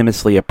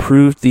unanimously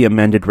approved the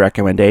amended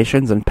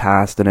recommendations and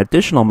passed an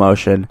additional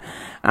motion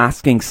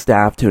asking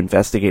staff to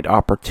investigate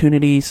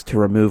opportunities to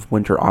remove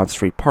winter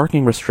on-street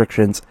parking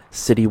restrictions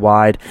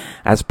citywide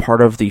as part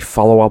of the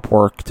follow-up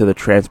work to the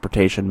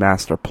Transportation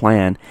Master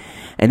Plan.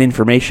 An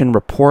information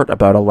report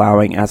about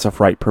allowing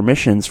as-of-right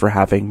permissions for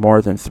having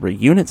more than 3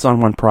 units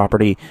on one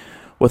property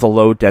with a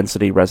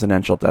low-density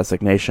residential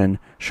designation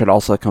should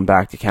also come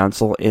back to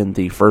council in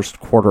the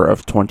first quarter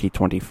of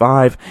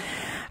 2025.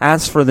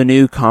 As for the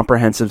new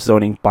comprehensive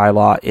zoning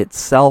bylaw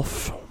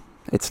itself,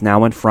 it's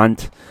now in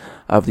front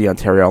of the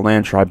Ontario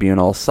Land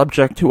Tribunal,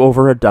 subject to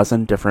over a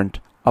dozen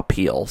different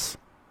appeals.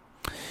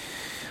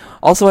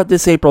 Also at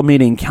this April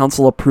meeting,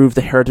 council approved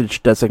the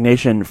heritage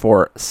designation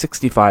for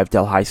 65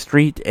 Delhi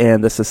Street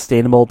and the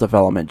Sustainable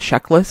Development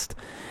Checklist.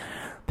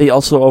 They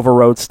also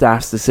overrode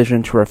staff's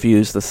decision to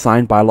refuse the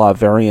sign bylaw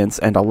variance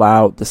and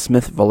allow the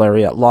Smith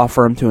Valeria law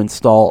firm to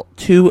install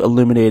 2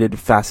 illuminated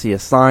fascia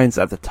signs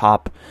at the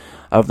top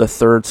of the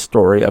 3rd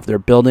story of their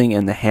building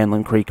in the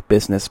Hanlon Creek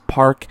Business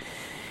Park,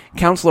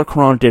 Councillor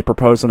Cron did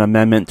propose an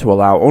amendment to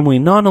allow only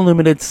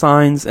non-illuminated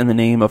signs in the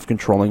name of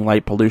controlling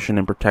light pollution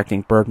and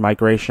protecting bird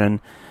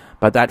migration,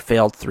 but that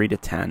failed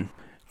 3-10.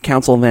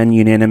 Council then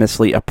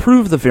unanimously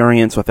approved the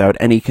variance without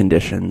any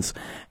conditions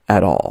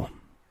at all.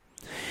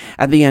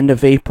 At the end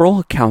of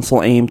April,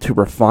 Council aimed to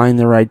refine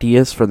their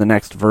ideas for the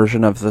next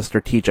version of the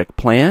strategic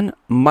plan.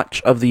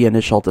 Much of the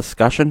initial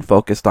discussion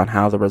focused on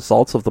how the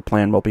results of the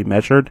plan will be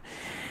measured,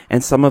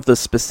 and some of the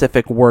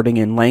specific wording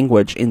and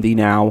language in the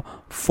now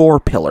 4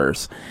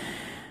 pillars.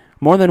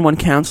 More than one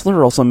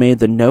councillor also made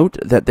the note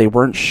that they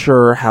weren't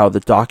sure how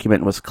the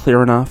document was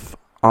clear enough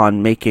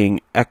on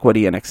making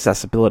equity and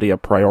accessibility a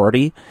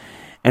priority,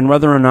 and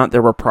whether or not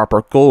there were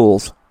proper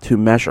goals to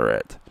measure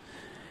it.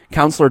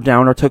 Councillor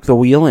Downer took the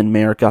wheel in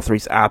Mayor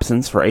Guthrie's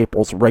absence for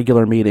April's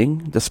regular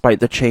meeting. Despite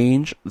the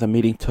change, the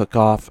meeting took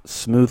off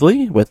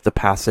smoothly with the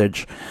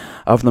passage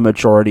of the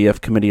majority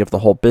of Committee of the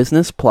Whole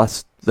business,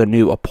 plus the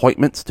new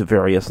appointments to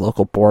various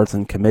local boards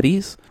and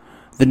committees.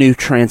 The new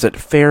transit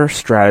fare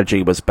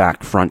strategy was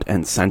back front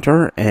and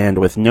center, and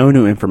with no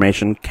new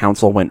information,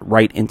 Council went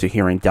right into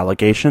hearing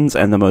delegations,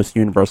 and the most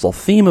universal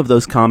theme of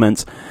those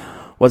comments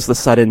was the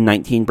sudden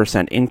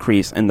 19%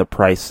 increase in the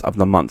price of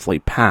the monthly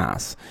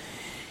pass.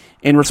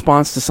 In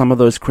response to some of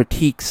those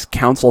critiques,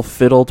 Council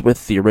fiddled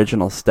with the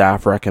original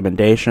staff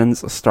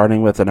recommendations,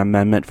 starting with an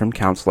amendment from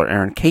Councillor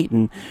Aaron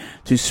Caton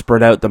to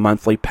spread out the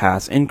monthly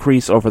pass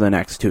increase over the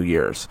next 2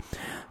 years.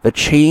 The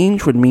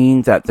change would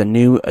mean that the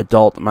new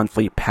adult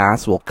monthly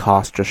pass will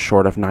cost just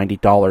short of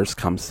 $90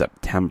 come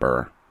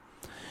September.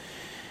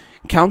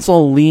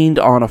 Council leaned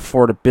on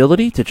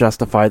affordability to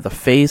justify the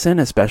phase-in,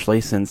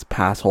 especially since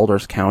pass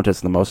holders count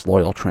as the most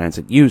loyal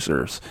transit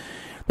users.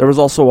 There was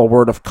also a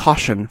word of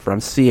caution from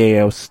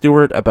CAO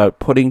Stewart about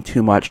putting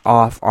too much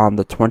off on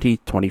the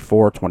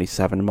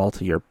 2024-27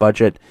 multi-year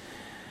budget,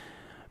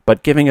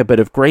 but giving a bit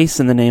of grace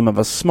in the name of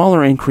a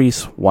smaller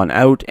increase won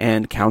out,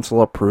 and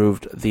Council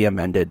approved the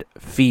amended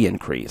fee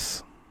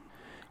increase.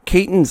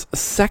 Caton's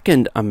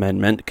second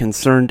amendment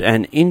concerned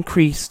an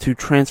increase to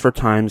transfer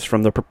times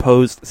from the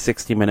proposed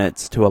 60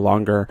 minutes to a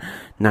longer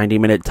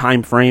 90-minute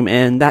time frame,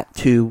 and that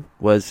too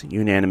was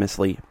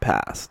unanimously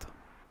passed.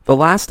 The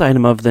last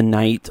item of the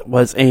night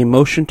was a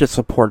motion to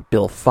support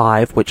Bill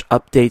 5, which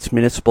updates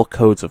municipal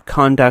codes of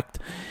conduct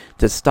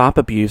to stop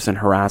abuse and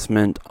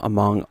harassment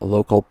among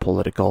local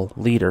political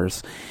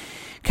leaders.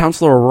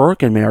 Councillor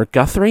O'Rourke and Mayor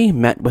Guthrie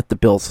met with the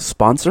bill's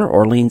sponsor,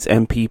 Orleans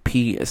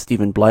MPP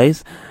Stephen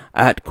Blaise,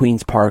 at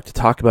Queen's Park to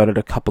talk about it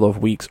a couple of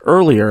weeks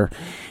earlier,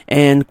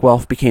 and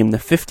Guelph became the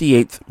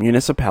 58th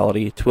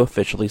municipality to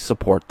officially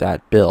support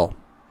that bill.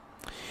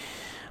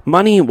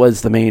 Money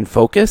was the main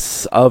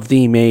focus of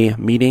the May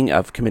meeting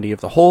of Committee of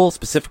the Whole,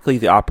 specifically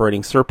the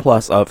operating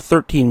surplus of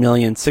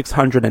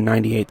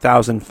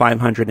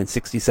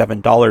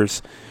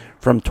 $13,698,567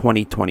 from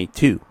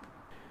 2022.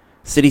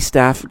 City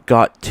staff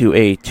got to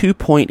a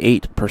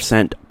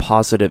 2.8%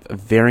 positive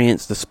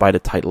variance despite a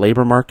tight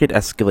labor market,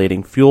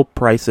 escalating fuel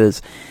prices,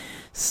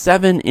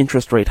 7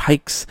 interest rate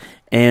hikes,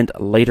 and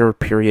later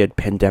period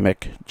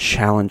pandemic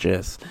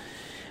challenges.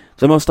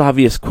 The most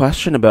obvious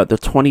question about the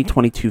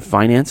 2022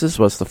 finances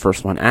was the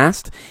first one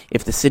asked.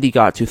 If the city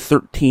got to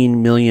 $13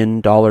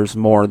 million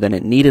more than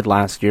it needed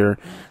last year,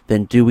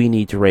 then do we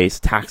need to raise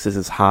taxes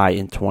as high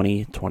in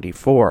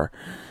 2024?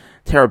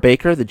 Tara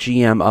Baker, the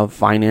GM of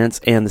Finance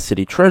and the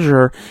city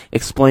treasurer,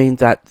 explained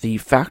that the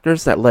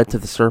factors that led to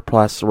the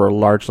surplus were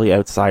largely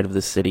outside of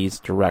the city's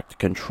direct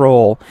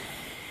control.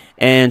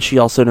 And she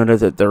also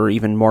noted that there are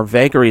even more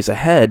vagaries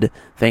ahead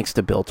thanks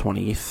to Bill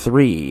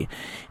 23.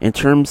 In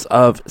terms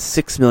of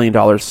 $6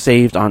 million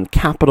saved on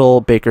capital,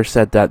 Baker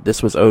said that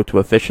this was owed to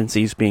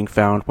efficiencies being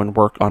found when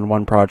work on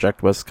one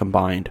project was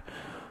combined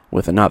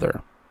with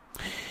another.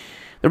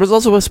 There was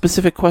also a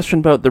specific question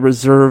about the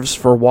reserves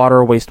for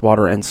water,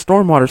 wastewater, and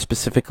stormwater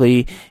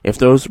specifically. If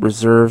those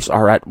reserves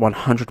are at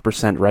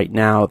 100% right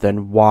now,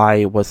 then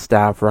why was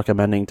staff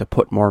recommending to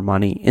put more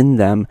money in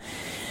them?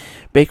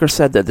 Baker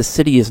said that the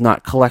city is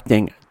not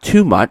collecting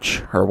too much,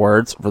 her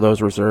words, for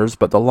those reserves,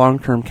 but the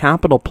long-term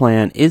capital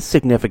plan is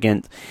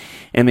significant,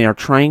 and they are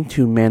trying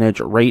to manage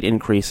rate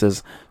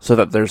increases so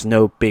that there's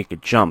no big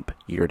jump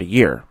year to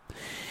year.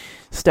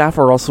 Staff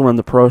are also in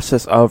the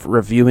process of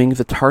reviewing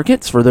the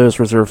targets for those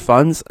reserve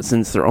funds,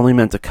 since they're only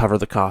meant to cover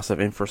the cost of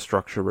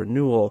infrastructure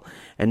renewal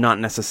and not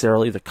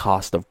necessarily the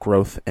cost of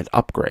growth and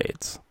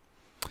upgrades.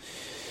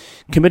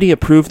 Committee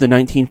approved the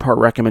 19-part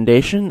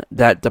recommendation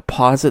that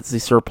deposits the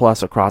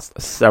surplus across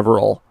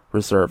several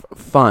reserve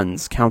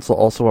funds. Council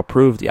also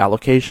approved the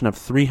allocation of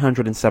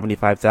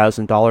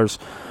 $375,000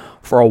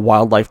 for a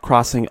wildlife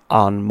crossing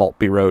on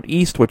Maltby Road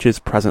East, which is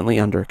presently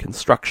under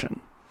construction.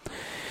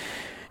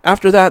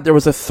 After that, there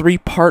was a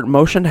 3-part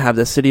motion to have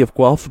the City of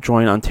Guelph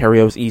join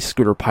Ontario's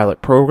e-scooter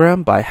pilot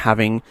program by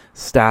having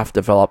staff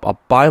develop a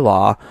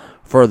bylaw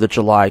for the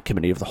July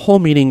Committee of the Whole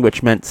meeting,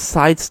 which meant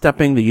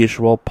sidestepping the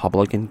usual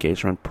public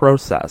engagement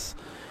process.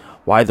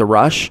 Why the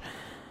rush?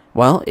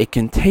 Well, it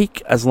can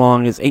take as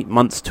long as 8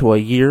 months to a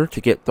year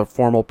to get the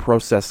formal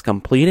process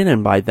completed,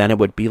 and by then it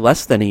would be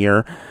less than a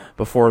year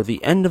before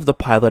the end of the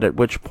pilot, at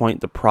which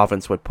point the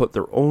province would put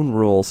their own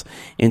rules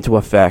into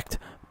effect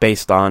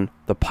based on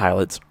the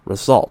pilot's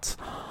results.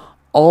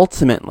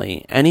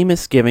 Ultimately, any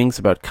misgivings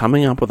about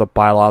coming up with a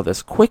bylaw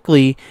this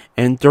quickly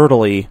and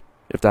dirtily,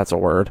 if that's a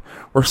word,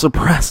 were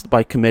suppressed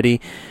by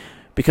committee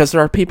because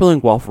there are people in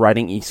Guelph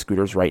riding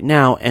e-scooters right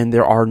now, and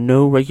there are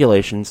no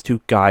regulations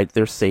to guide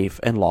their safe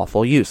and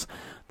lawful use.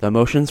 The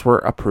motions were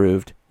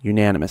approved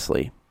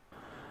unanimously.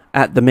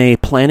 At the May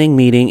planning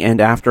meeting,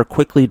 and after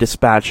quickly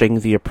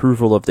dispatching the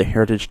approval of the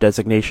heritage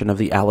designation of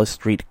the Alice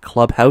Street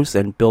Clubhouse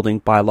and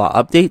building bylaw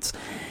updates,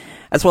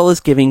 as well as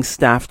giving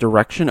staff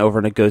direction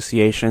over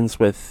negotiations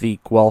with the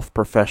Guelph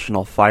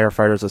Professional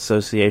Firefighters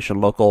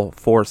Association Local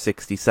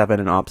 467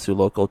 and OPSU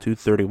Local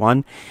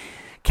 231,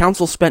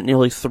 Council spent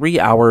nearly 3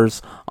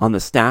 hours on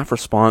the staff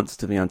response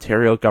to the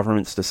Ontario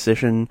government's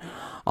decision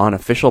on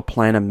Official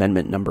Plan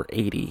Amendment number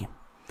 80.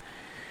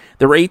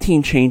 There were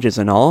 18 changes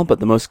in all,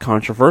 but the most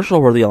controversial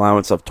were the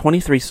allowance of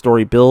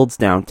 23-story builds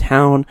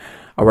downtown,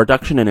 a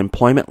reduction in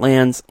employment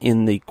lands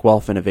in the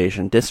Guelph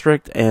Innovation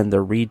District, and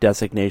the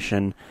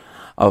redesignation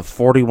of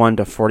 41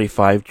 to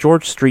 45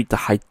 George Street to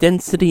high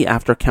density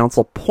after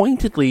council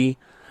pointedly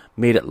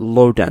made it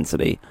low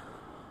density.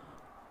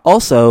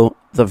 Also,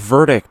 the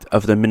verdict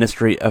of the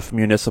Ministry of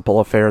Municipal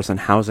Affairs and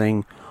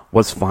Housing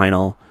was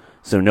final,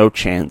 so no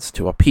chance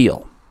to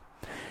appeal.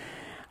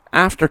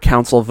 After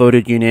council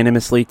voted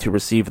unanimously to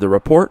receive the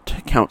report,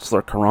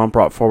 Councillor Caron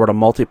brought forward a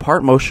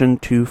multi-part motion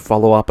to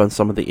follow up on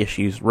some of the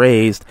issues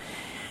raised,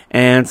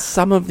 and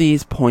some of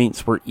these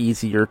points were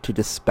easier to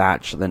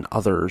dispatch than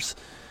others.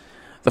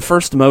 The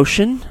first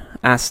motion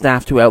asked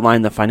staff to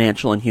outline the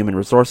financial and human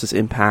resources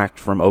impact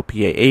from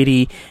OPA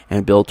 80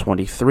 and Bill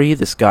 23.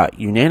 This got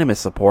unanimous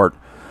support,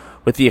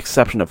 with the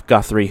exception of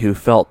Guthrie, who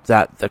felt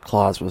that the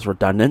clause was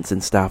redundant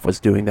since staff was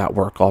doing that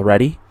work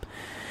already.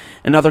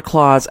 Another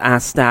clause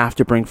asked staff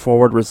to bring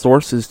forward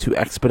resources to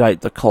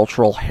expedite the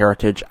Cultural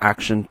Heritage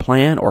Action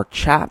Plan, or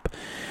CHAP,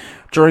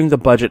 during the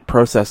budget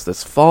process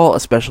this fall,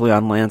 especially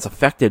on lands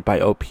affected by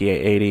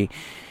OPA 80.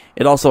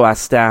 It also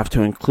asked staff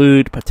to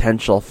include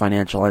potential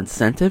financial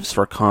incentives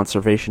for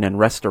conservation and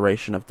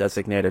restoration of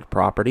designated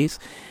properties.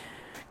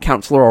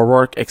 Councillor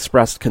O'Rourke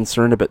expressed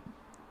concern about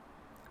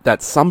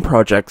that some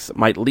projects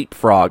might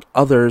leapfrog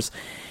others,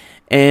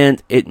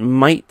 and it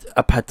might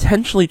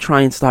potentially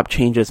try and stop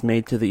changes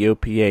made to the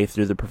OPA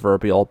through the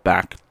proverbial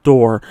back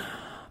door.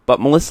 But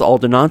Melissa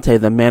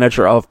Aldinante, the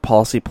manager of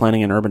Policy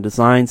Planning and Urban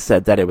Design,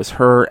 said that it was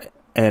her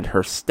and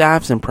her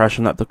staff's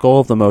impression that the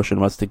goal of the motion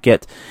was to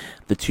get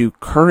the two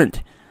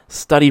current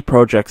study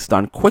projects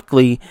done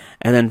quickly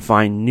and then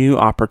find new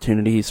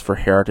opportunities for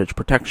heritage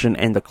protection,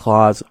 and the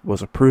clause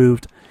was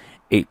approved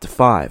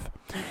 8-5.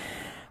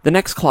 The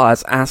next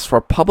clause asks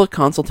for public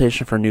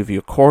consultation for new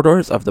view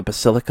corridors of the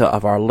Basilica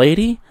of Our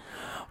Lady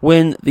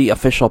when the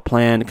official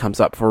plan comes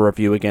up for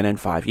review again in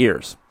 5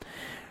 years.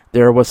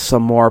 There was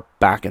some more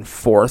back and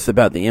forth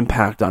about the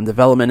impact on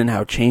development and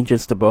how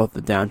changes to both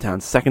the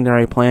downtown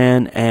secondary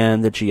plan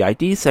and the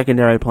GID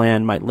secondary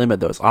plan might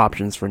limit those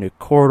options for new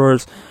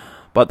corridors,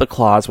 but the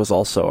clause was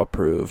also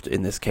approved,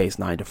 in this case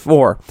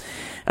 9-4.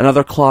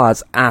 Another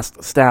clause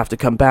asked staff to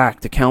come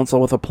back to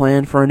council with a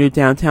plan for a new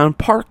downtown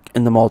park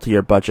in the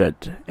multi-year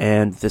budget,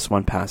 and this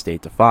one passed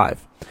 8-5.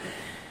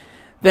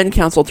 Then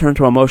council turned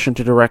to a motion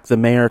to direct the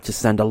mayor to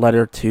send a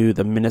letter to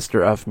the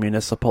Minister of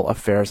Municipal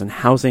Affairs and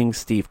Housing,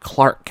 Steve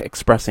Clark,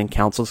 expressing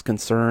council's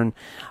concern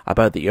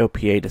about the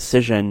OPA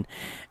decision,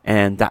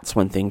 and that's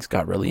when things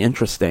got really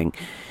interesting.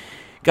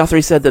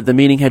 Guthrie said that the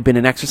meeting had been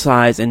an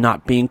exercise in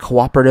not being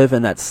cooperative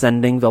and that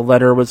sending the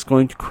letter was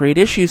going to create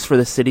issues for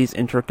the city's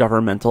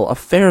Intergovernmental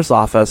Affairs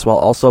Office while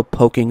also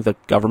poking the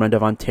Government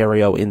of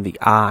Ontario in the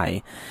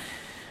eye.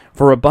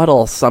 For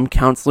rebuttal, some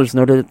councillors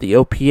noted that the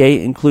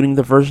OPA, including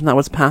the version that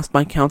was passed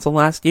by council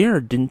last year,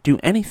 didn't do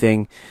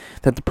anything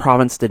that the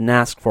province didn't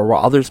ask for,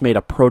 while others made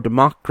a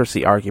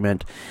pro-democracy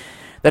argument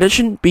that it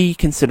shouldn't be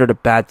considered a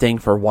bad thing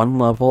for one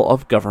level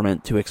of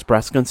government to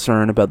express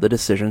concern about the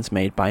decisions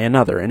made by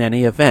another. In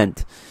any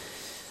event,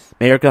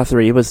 Mayor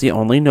Guthrie was the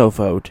only no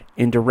vote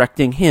in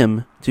directing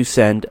him to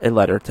send a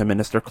letter to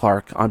Minister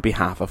Clark on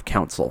behalf of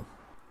council.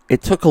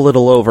 It took a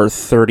little over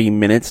 30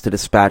 minutes to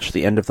dispatch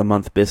the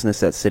end-of-the-month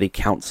business at City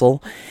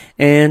Council,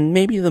 and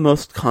maybe the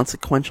most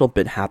consequential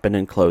bit happened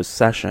in closed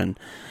session.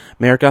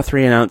 Mayor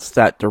Guthrie announced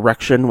that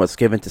direction was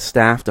given to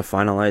staff to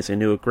finalize a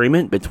new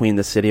agreement between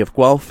the City of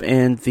Guelph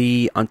and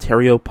the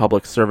Ontario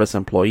Public Service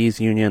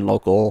Employees Union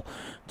Local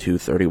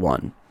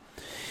 231.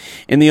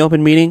 In the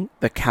open meeting,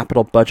 the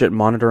capital budget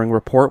monitoring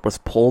report was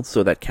pulled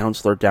so that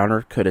Councillor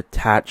Downer could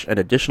attach an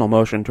additional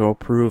motion to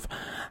approve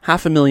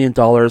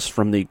 $500,000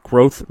 from the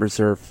Growth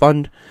Reserve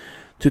Fund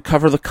to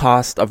cover the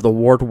cost of the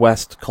Ward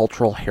West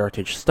Cultural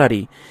Heritage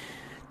Study.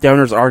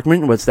 Downer's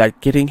argument was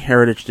that getting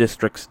heritage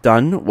districts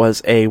done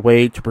was a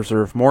way to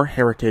preserve more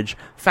heritage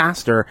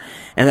faster,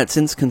 and that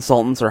since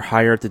consultants are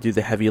hired to do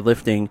the heavy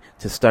lifting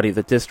to study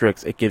the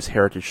districts, it gives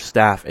heritage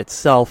staff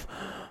itself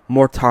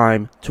more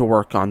time to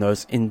work on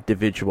those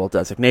individual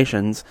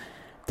designations.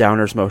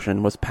 Downer's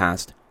motion was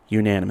passed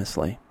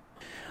unanimously.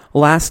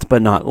 Last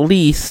but not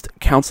least,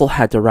 Council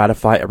had to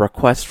ratify a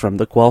request from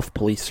the Guelph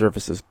Police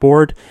Services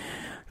Board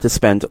to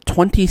spend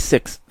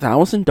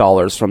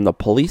 $26,000 from the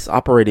Police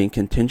Operating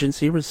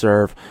Contingency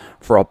Reserve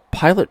for a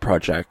pilot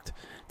project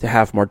to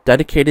have more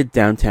dedicated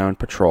downtown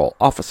patrol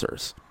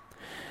officers.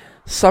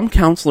 Some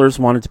councillors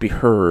wanted to be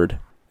heard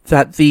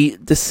that the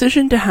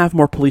decision to have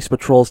more police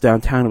patrols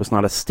downtown was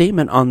not a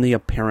statement on the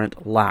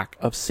apparent lack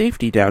of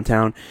safety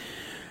downtown,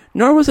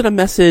 nor was it a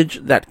message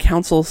that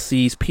council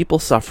sees people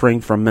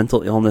suffering from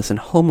mental illness and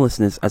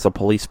homelessness as a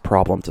police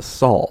problem to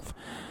solve.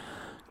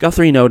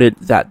 Guthrie noted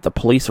that the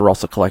police are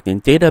also collecting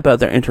data about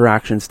their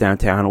interactions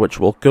downtown, which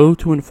will go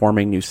to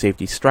informing new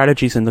safety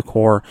strategies in the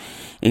Corps,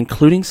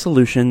 including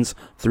solutions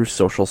through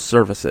social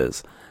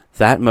services.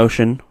 That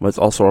motion was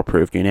also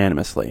approved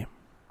unanimously.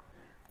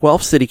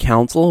 Guelph City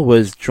Council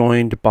was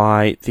joined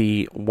by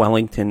the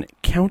Wellington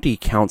County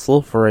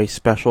Council for a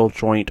special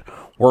joint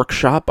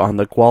workshop on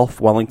the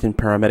Guelph-Wellington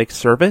Paramedic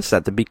Service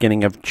at the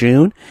beginning of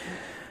June.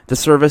 The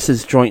service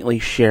is jointly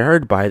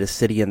shared by the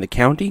city and the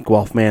county.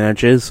 Guelph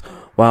manages,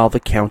 while the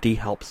county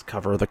helps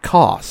cover the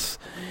costs.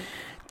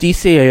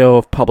 DCAO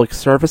of Public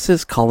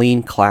Services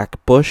Colleen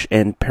Clack-Bush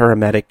and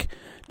Paramedic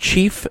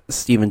Chief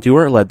Stephen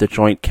Dewar led the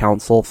joint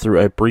council through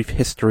a brief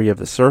history of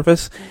the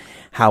service,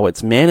 how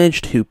it's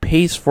managed, who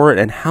pays for it,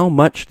 and how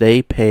much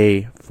they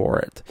pay for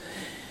it.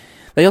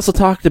 They also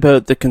talked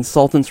about the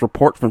consultant's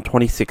report from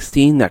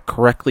 2016 that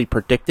correctly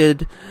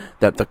predicted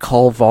that the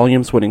call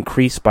volumes would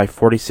increase by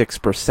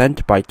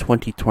 46% by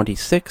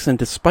 2026, and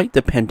despite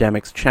the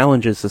pandemic's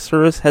challenges, the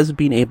service has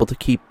been able to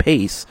keep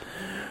pace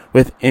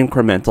with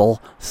incremental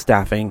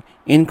staffing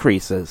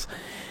increases.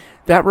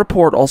 That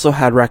report also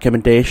had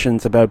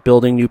recommendations about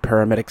building new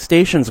paramedic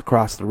stations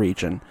across the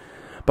region.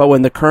 But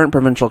when the current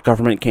provincial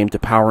government came to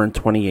power in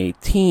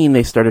 2018,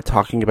 they started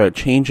talking about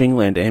changing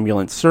land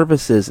ambulance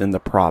services in the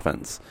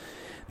province.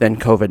 Then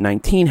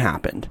COVID-19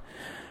 happened.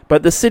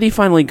 But the city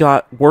finally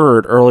got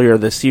word earlier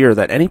this year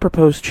that any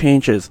proposed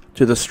changes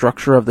to the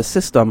structure of the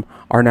system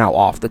are now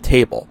off the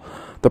table.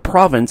 The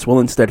province will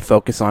instead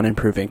focus on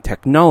improving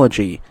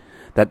technology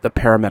that the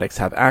paramedics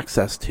have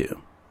access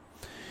to.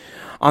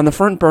 On the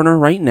front burner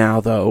right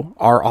now, though,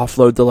 are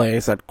offload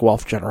delays at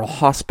Guelph General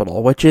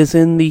Hospital, which is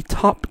in the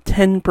top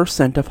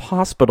 10% of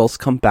hospitals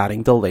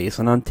combating delays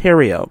in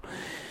Ontario.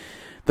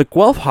 The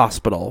Guelph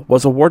Hospital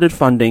was awarded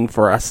funding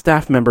for a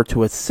staff member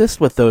to assist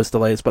with those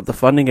delays, but the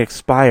funding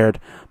expired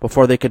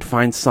before they could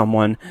find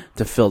someone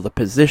to fill the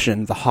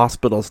position. The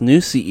hospital's new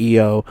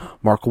CEO,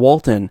 Mark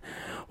Walton,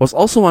 was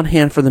also on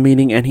hand for the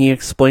meeting, and he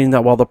explained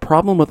that while the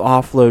problem with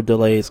offload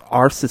delays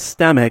are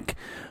systemic,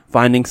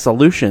 finding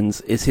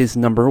solutions is his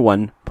number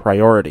one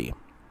priority.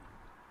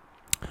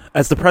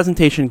 As the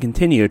presentation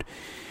continued,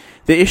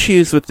 the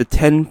issues with the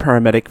 10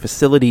 paramedic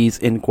facilities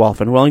in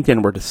Guelph and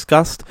Wellington were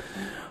discussed,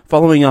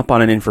 following up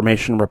on an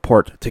information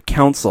report to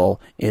Council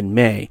in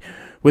May.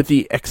 With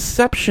the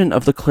exception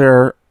of the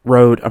Clare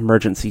Road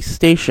Emergency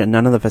Station,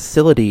 none of the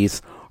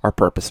facilities are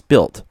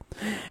purpose-built,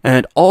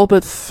 and all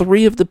but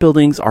 3 of the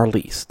buildings are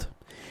leased.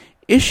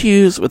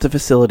 Issues with the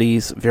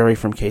facilities vary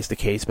from case to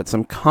case, but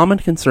some common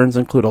concerns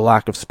include a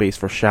lack of space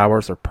for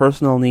showers or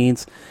personal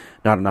needs,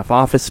 not enough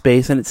office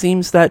space, and it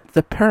seems that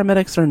the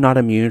paramedics are not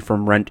immune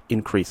from rent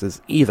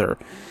increases either.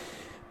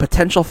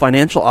 Potential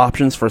financial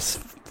options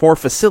for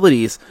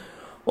facilities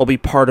will be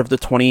part of the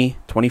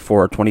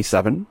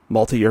 2024-27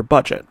 multi-year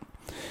budget.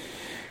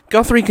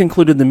 Guthrie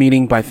concluded the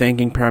meeting by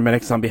thanking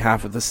paramedics on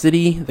behalf of the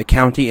city, the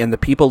county, and the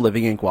people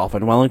living in Guelph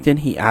and Wellington.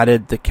 He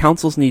added, the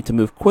councils need to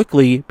move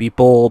quickly, be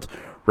bold,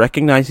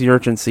 recognize the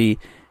urgency,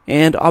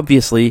 and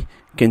obviously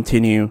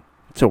continue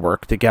to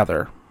work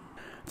together.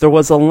 There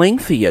was a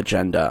lengthy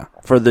agenda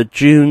for the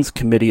June's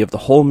Committee of the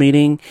Whole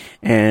meeting,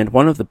 and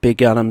one of the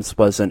big items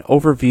was an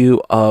overview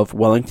of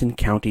Wellington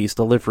County's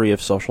delivery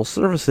of social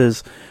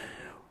services,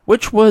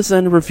 which was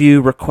a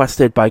review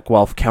requested by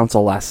Guelph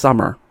Council last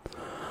summer.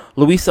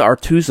 Luisa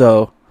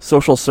Artuzo,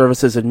 Social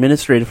Services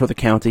Administrator for the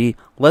county,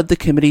 led the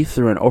committee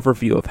through an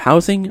overview of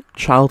housing,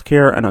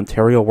 childcare, and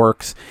Ontario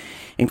Works,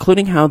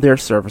 including how their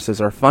services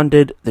are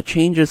funded, the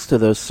changes to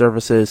those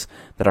services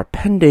that are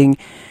pending,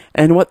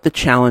 and what the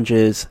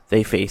challenges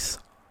they face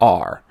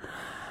are.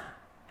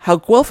 How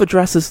Guelph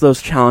addresses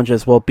those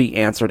challenges will be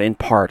answered in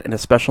part in a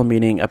special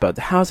meeting about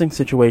the housing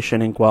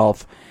situation in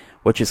Guelph,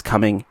 which is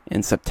coming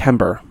in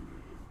September.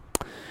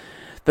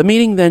 The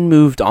meeting then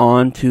moved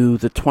on to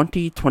the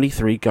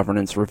 2023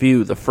 Governance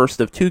Review, the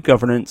first of 2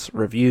 governance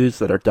reviews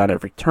that are done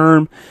every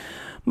term.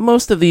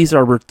 Most of these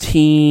are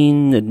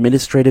routine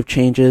administrative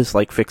changes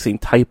like fixing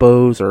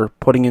typos or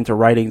putting into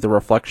writing the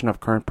reflection of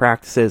current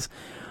practices,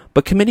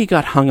 but committee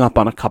got hung up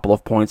on a couple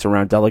of points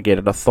around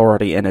delegated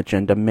authority and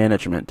agenda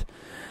management.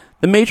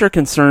 The major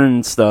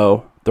concerns,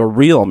 though, the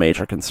real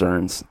major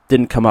concerns,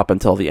 didn't come up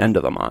until the end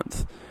of the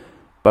month.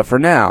 But for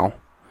now,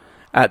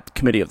 at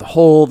Committee of the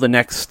Whole, the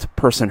next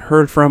person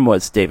heard from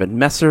was David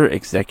Messer,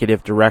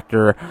 Executive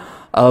Director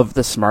of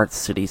the Smart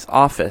Cities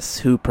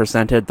Office, who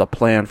presented the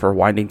plan for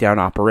winding down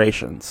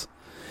operations.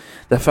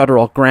 The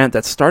federal grant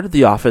that started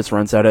the office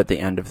runs out at the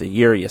end of the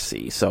year, you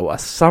see, so a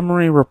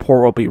summary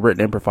report will be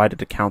written and provided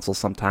to council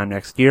sometime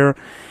next year,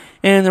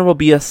 and there will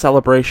be a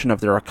celebration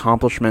of their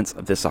accomplishments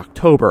this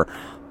October.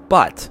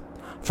 But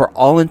for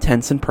all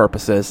intents and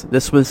purposes,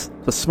 this was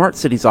the Smart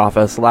Cities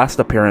office last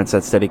appearance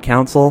at City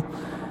Council.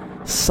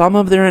 Some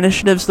of their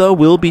initiatives, though,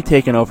 will be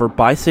taken over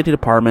by city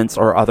departments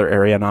or other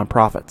area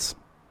nonprofits.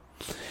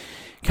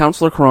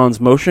 Councillor Caron's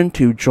motion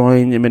to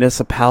join the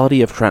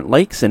municipality of Trent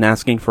Lakes in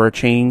asking for a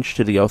change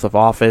to the oath of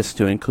office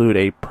to include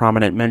a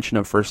prominent mention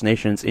of First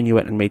Nations,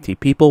 Inuit, and Métis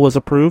people was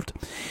approved.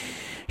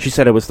 She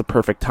said it was the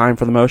perfect time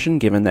for the motion,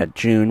 given that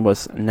June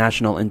was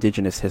National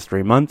Indigenous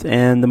History Month,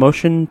 and the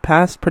motion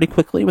passed pretty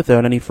quickly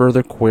without any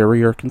further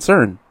query or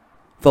concern.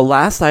 The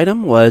last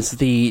item was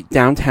the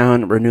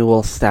Downtown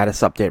Renewal Status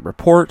Update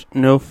Report.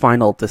 No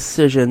final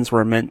decisions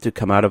were meant to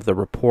come out of the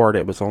report.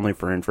 It was only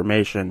for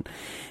information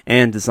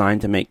and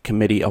designed to make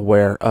committee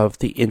aware of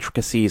the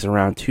intricacies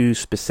around two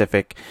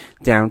specific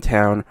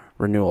downtown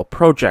renewal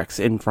projects,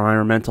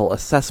 environmental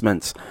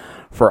assessments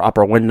for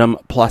Upper Wyndham,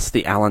 plus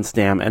the Allens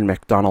Dam and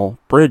McDonnell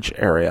Bridge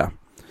area.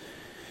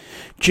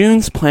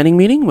 June's planning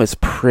meeting was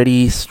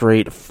pretty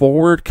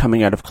straightforward.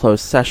 Coming out of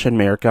closed session,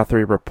 Mayor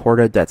Guthrie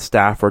reported that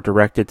staff were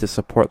directed to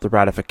support the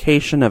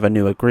ratification of a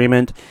new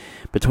agreement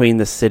between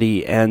the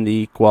city and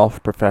the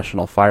Guelph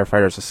Professional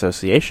Firefighters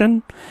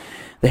Association,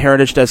 the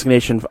heritage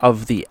designation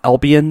of the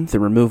Albion,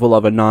 the removal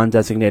of a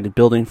non-designated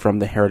building from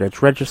the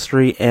Heritage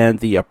Registry, and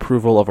the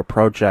approval of a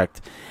project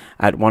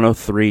at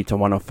 103 to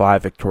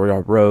 105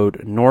 Victoria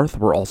Road North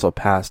were also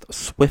passed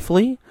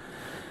swiftly.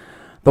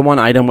 The one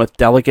item with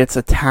delegates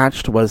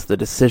attached was the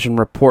decision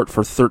report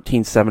for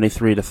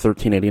 1373 to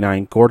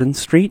 1389 Gordon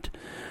Street.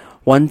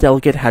 One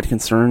delegate had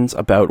concerns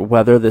about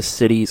whether the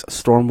city's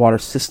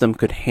stormwater system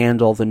could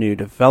handle the new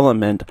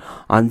development.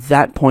 On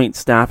that point,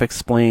 staff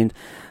explained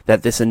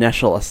that this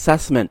initial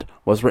assessment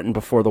was written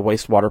before the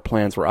wastewater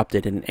plans were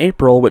updated in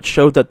April, which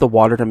showed that the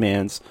water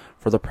demands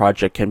for the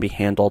project can be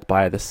handled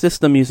by the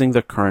system using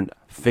the current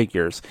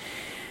figures.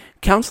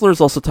 Councillors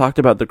also talked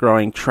about the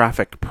growing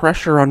traffic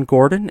pressure on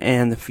Gordon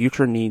and the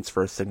future needs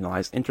for a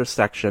signalized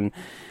intersection,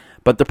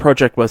 but the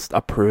project was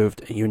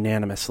approved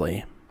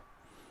unanimously.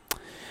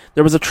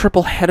 There was a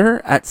triple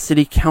header at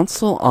City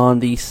Council on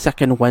the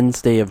second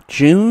Wednesday of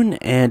June,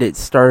 and it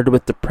started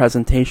with the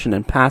presentation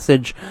and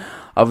passage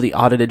of the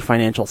audited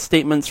financial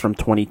statements from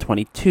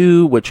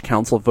 2022, which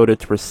Council voted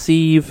to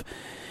receive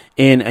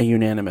in a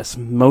unanimous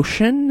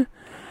motion.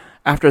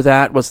 After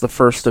that was the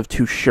first of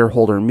two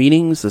shareholder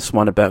meetings, this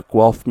one about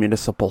Guelph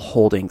Municipal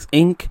Holdings,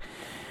 Inc.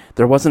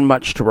 There wasn't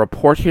much to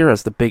report here,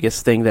 as the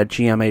biggest thing that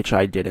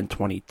GMHI did in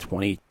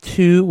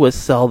 2022 was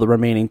sell the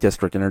remaining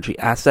district energy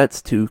assets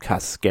to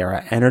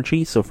Cascara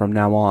Energy. So from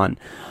now on,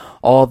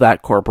 all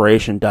that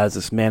corporation does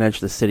is manage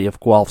the city of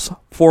Guelph's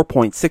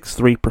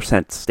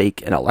 4.63%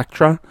 stake in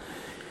Electra.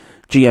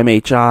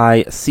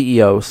 GMHI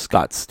CEO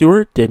Scott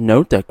Stewart did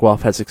note that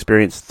Guelph has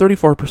experienced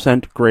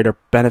 34% greater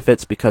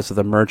benefits because of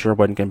the merger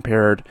when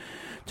compared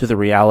to the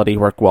reality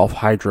where Guelph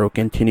Hydro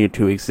continued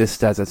to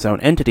exist as its own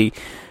entity,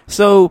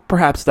 so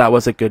perhaps that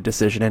was a good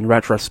decision in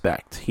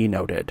retrospect, he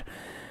noted.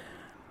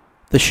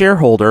 The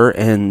shareholder,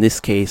 in this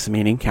case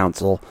meaning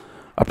council,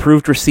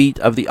 approved receipt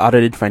of the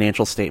audited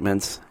financial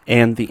statements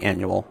and the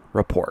annual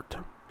report.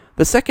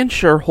 The second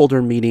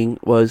shareholder meeting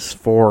was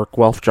for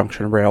Guelph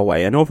Junction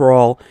Railway, and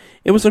overall,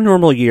 it was a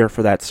normal year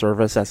for that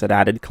service as it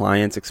added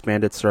clients,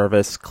 expanded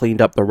service,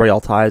 cleaned up the rail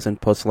ties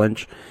and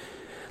Puslinch.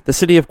 The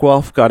city of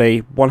Guelph got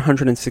a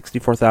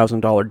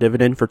 $164,000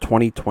 dividend for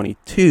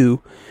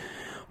 2022,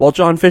 while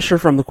John Fisher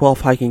from the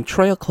Guelph Hiking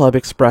Trail Club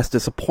expressed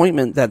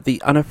disappointment that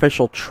the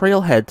unofficial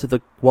trailhead to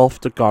the Guelph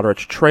to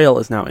Goderich Trail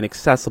is now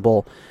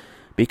inaccessible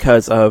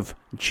because of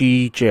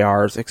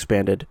GJR's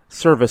expanded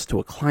service to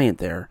a client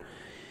there.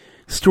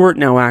 Stewart,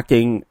 now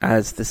acting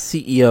as the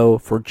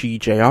CEO for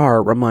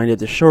GJR, reminded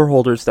the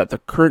shareholders that the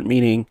current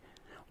meeting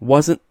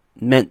wasn't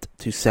meant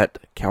to set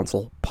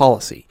council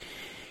policy.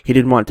 He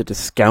didn't want to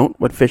discount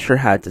what Fisher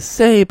had to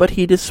say, but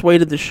he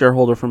dissuaded the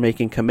shareholder from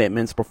making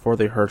commitments before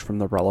they heard from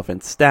the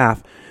relevant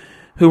staff,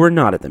 who were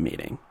not at the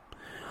meeting.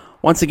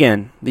 Once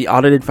again, the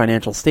audited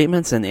financial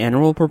statements and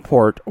annual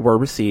report were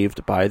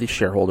received by the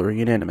shareholder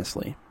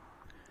unanimously.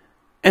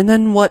 And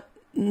then what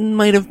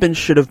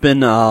should have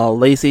been a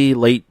lazy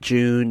late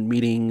June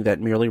meeting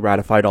that merely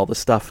ratified all the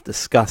stuff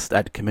discussed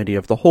at Committee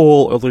of the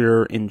Whole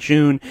earlier in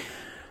June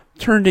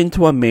turned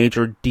into a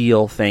major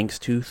deal thanks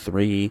to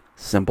three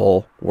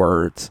simple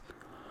words: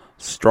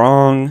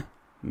 strong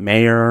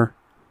mayor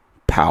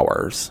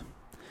powers.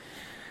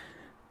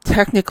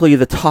 Technically,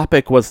 the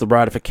topic was the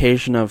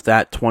ratification of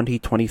that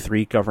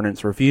 2023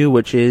 governance review,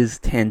 which is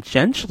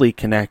tangentially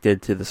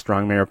connected to the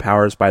strong mayor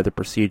powers by the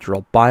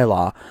procedural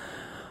bylaw.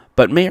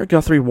 But Mayor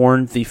Guthrie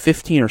warned the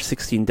 15 or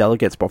 16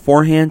 delegates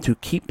beforehand to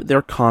keep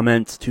their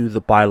comments to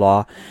the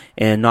bylaw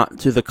and not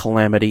to the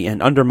calamity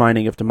and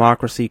undermining of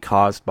democracy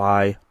caused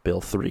by Bill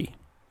 3.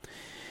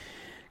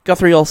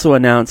 Guthrie also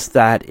announced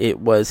that it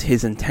was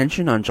his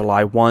intention on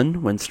July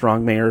 1, when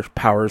strong mayor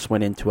powers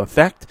went into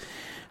effect,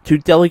 to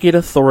delegate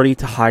authority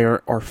to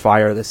hire or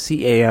fire the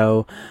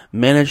CAO,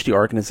 manage the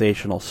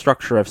organizational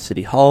structure of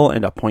City Hall,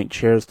 and appoint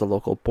chairs to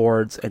local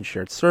boards and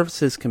shared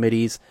services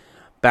committees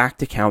back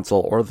to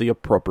council or the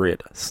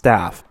appropriate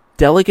staff.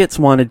 Delegates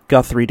wanted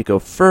Guthrie to go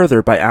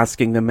further by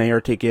asking the mayor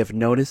to give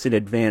notice in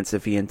advance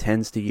if he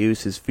intends to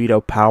use his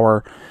veto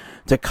power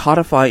to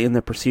codify in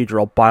the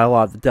procedural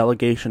bylaw the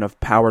delegation of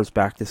powers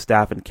back to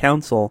staff and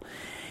council,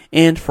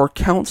 and for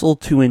council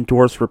to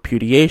endorse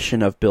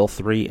repudiation of Bill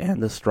 3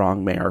 and the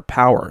strong mayor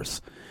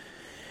powers.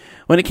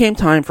 When it came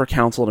time for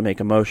council to make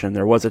a motion,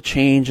 there was a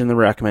change in the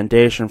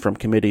recommendation from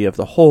Committee of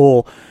the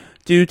Whole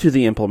due to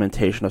the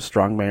implementation of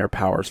strong mayor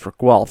powers for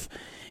Guelph.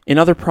 In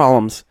other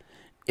problems,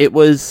 it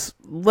was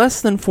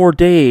less than 4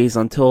 days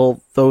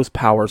until those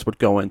powers would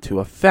go into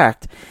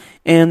effect,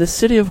 and the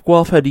city of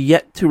Guelph had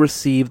yet to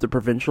receive the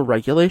provincial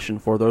regulation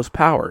for those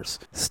powers.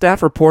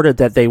 Staff reported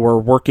that they were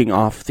working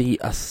off the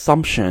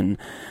assumption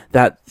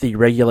that the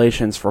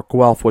regulations for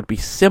Guelph would be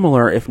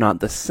similar, if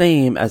not the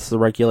same, as the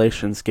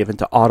regulations given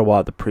to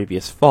Ottawa the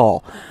previous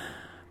fall.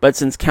 But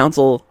since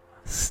council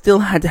still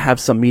had to have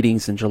some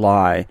meetings in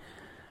July,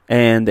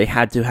 and they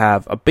had to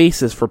have a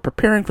basis for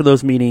preparing for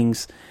those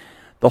meetings,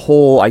 the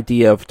whole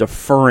idea of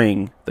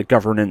deferring the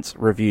governance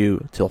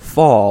review till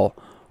fall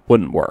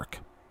wouldn't work.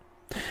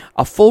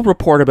 A full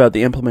report about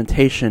the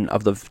implementation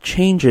of the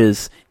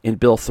changes in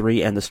Bill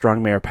 3 and the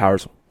strong mayor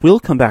powers will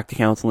come back to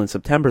council in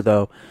September,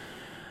 though.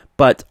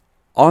 But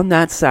on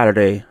that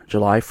Saturday,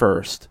 July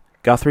 1st,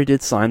 Guthrie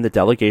did sign the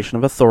delegation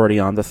of authority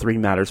on the 3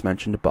 matters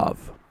mentioned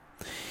above.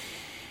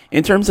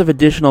 In terms of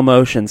additional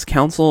motions,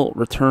 council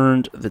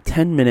returned the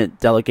 10-minute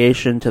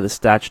delegation to the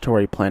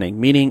statutory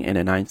planning meeting in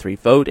a 9-3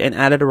 vote and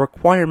added a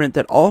requirement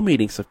that all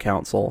meetings of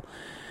council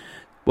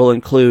will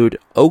include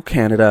O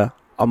Canada,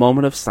 a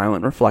moment of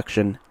silent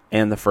reflection,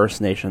 and the First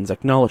Nations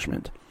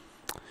acknowledgement.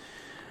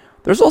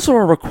 There's also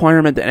a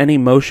requirement that any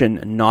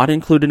motion not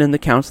included in the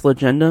council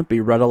agenda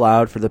be read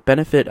aloud for the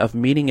benefit of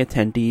meeting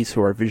attendees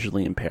who are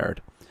visually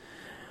impaired.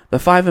 The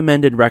 5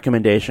 amended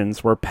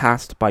recommendations were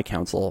passed by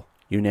council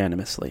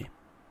unanimously.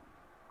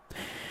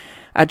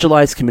 At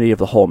July's Committee of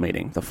the Whole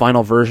meeting, the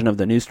final version of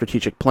the new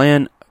strategic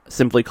plan,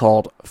 simply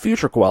called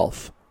Future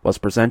Guelph, was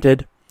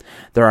presented.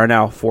 There are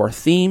now 4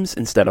 themes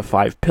instead of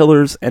 5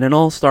 pillars, and an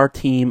all-star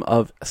team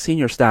of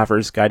senior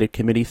staffers guided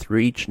committee through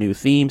each new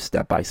theme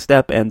step by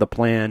step, and the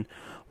plan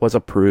was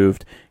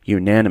approved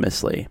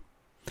unanimously.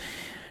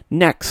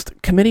 Next,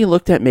 committee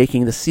looked at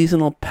making the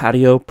seasonal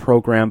patio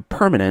program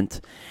permanent,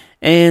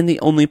 and the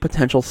only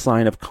potential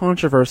sign of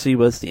controversy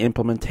was the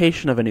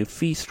implementation of a new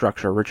fee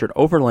structure. Richard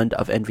Overland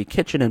of Envy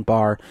Kitchen and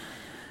Bar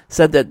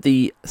said that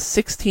the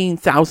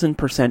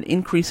 16,000%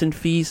 increase in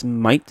fees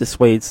might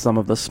dissuade some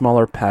of the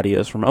smaller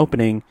patios from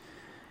opening,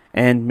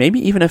 and maybe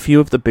even a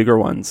few of the bigger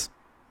ones.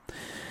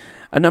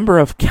 A number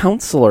of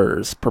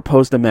councillors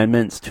proposed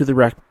amendments to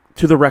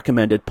the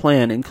recommended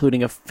plan,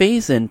 including a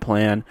phase-in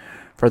plan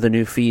for the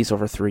new fees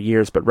over 3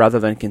 years, but rather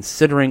than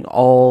considering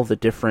all the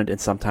different and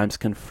sometimes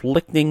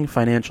conflicting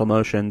financial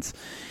motions,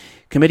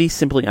 committee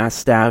simply asked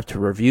staff to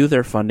review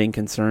their funding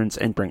concerns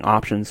and bring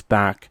options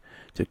back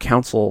to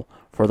council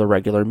for the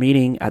regular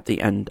meeting at the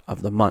end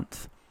of the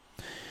month.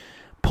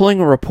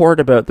 Pulling a report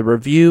about the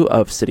review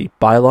of city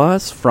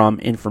bylaws from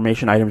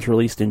information items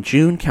released in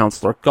June,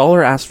 Councillor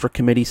Guller asked for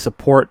committee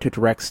support to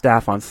direct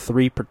staff on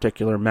 3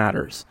 particular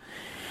matters: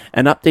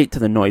 an update to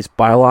the noise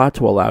bylaw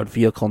to allow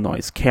vehicle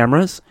noise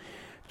cameras,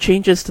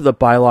 changes to the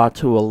bylaw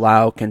to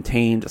allow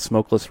contained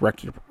smokeless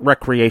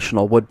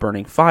recreational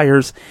wood-burning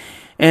fires,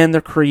 and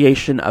the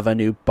creation of a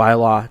new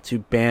bylaw to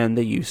ban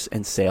the use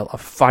and sale of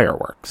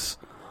fireworks.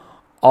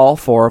 All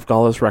 4 of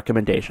Guller's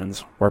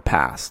recommendations were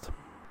passed.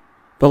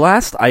 The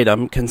last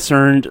item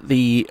concerned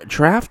the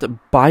draft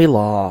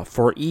bylaw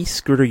for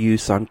e-scooter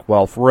use on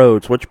Guelph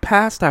roads, which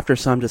passed after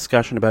some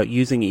discussion about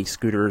using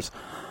e-scooters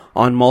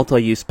on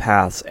multi-use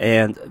paths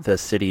and the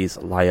city's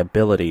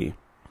liability.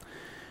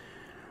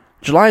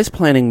 July's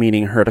planning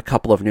meeting heard a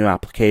couple of new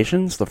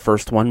applications. The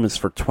first one was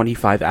for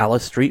 25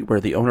 Alice Street, where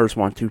the owners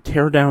want to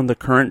tear down the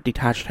current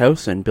detached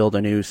house and build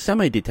a new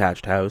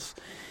semi-detached house.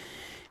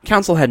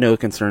 Council had no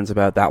concerns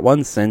about that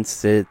one,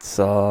 since it's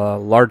a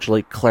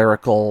largely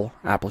clerical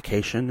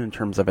application in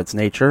terms of its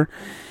nature.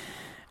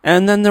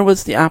 And then there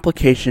was the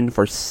application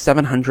for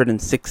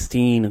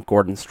 716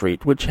 Gordon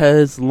Street, which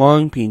has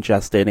long been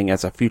gestating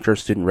as a future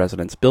student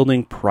residence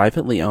building,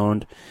 privately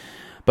owned,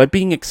 but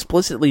being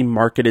explicitly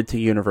marketed to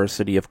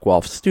University of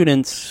Guelph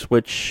students,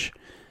 which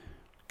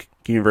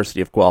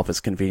University of Guelph is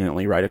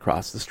conveniently right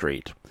across the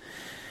street.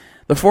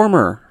 The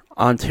former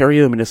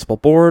Ontario Municipal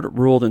Board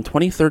ruled in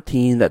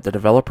 2013 that the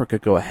developer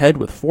could go ahead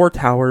with 4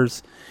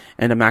 towers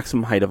and a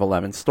maximum height of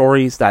 11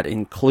 stories. That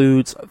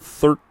includes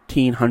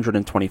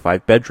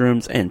 1,325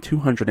 bedrooms and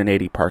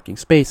 280 parking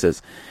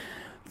spaces.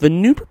 The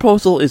new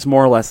proposal is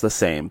more or less the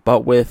same,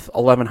 but with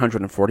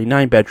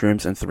 1,149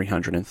 bedrooms and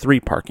 303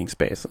 parking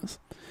spaces.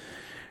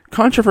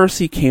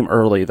 Controversy came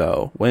early,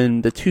 though,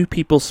 when the 2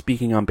 people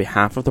speaking on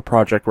behalf of the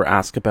project were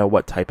asked about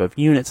what type of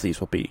units these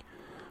will be,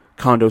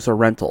 condos or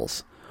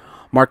rentals.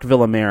 Mark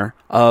Villamere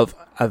of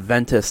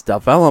Aventis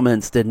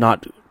Developments did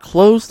not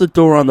close the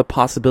door on the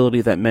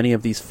possibility that many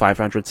of these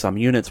 500-some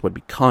units would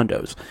be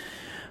condos,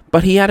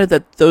 but he added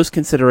that those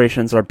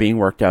considerations are being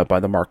worked out by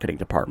the marketing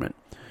department.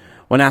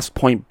 When asked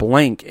point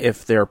blank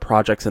if their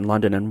projects in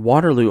London and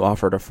Waterloo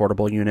offered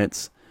affordable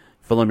units,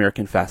 Villemere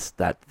confessed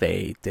that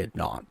they did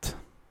not.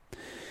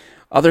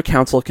 Other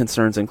council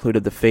concerns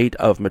included the fate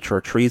of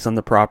mature trees on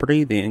the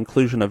property, the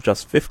inclusion of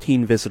just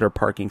 15 visitor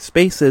parking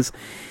spaces,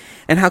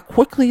 and how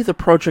quickly the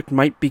project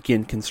might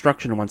begin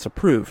construction once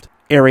approved.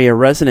 Area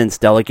residents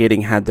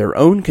delegating had their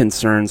own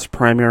concerns.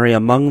 Primary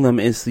among them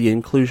is the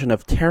inclusion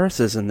of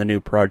terraces in the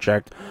new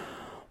project.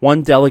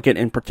 One delegate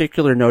in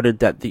particular noted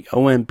that the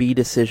OMB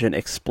decision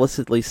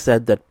explicitly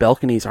said that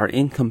balconies are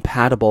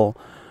incompatible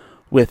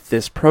with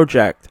this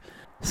project.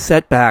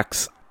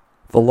 Setbacks,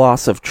 the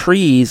loss of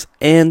trees,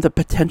 and the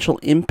potential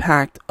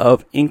impact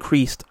of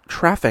increased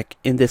traffic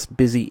in this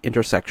busy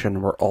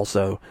intersection were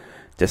also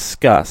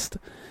discussed.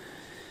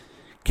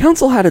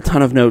 Council had a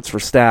ton of notes for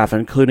staff,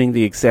 including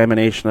the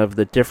examination of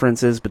the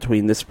differences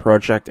between this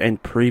project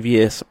and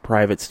previous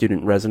private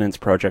student residence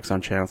projects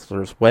on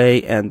Chancellor's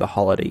Way and the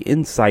Holiday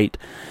Inn site.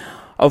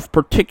 Of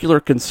particular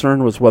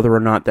concern was whether or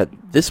not that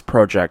this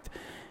project,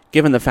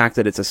 given the fact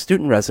that it's a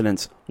student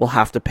residence, will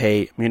have to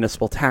pay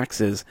municipal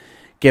taxes,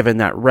 given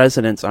that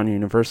residents on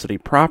university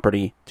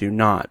property do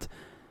not.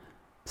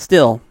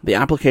 Still, the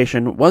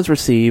application was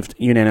received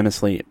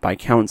unanimously by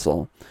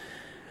Council.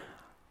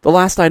 The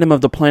last item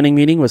of the planning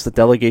meeting was the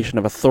delegation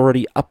of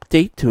authority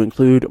update to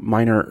include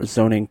minor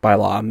zoning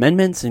bylaw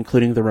amendments,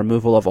 including the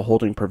removal of a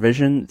holding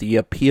provision, the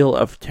appeal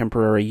of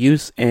temporary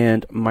use,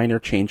 and minor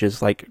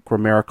changes like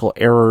grammatical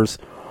errors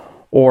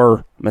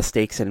or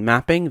mistakes in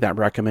mapping. That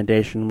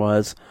recommendation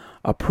was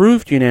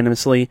approved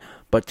unanimously,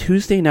 but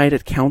Tuesday night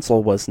at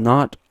Council was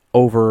not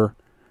over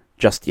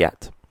just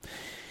yet.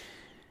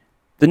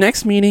 The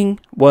next meeting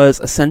was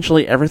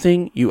essentially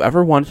everything you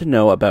ever wanted to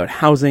know about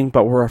housing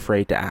but were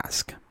afraid to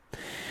ask.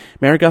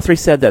 Mayor Guthrie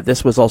said that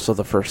this was also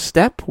the first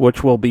step,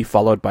 which will be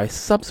followed by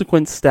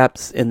subsequent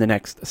steps in the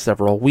next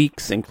several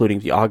weeks, including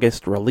the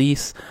August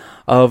release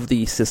of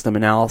the system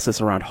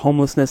analysis around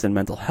homelessness and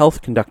mental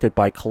health conducted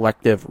by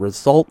Collective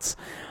Results,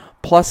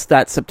 plus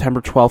that September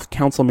 12th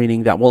council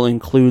meeting that will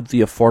include the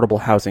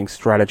Affordable Housing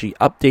Strategy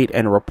update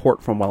and a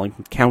report from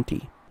Wellington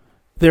County.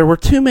 There were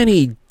too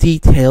many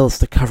details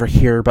to cover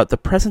here, but the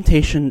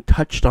presentation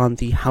touched on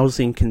the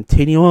housing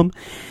continuum,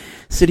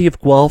 City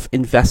of Guelph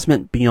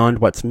investment beyond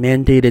what's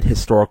mandated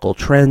historical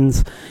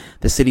trends,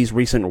 the city's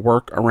recent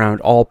work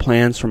around all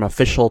plans from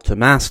official to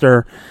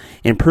master,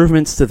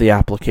 improvements to the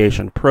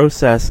application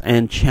process,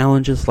 and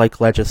challenges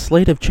like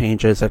legislative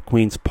changes at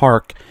Queen's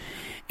Park,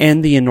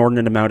 and the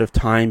inordinate amount of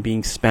time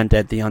being spent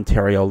at the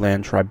Ontario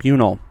Land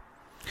Tribunal.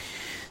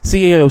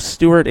 CAO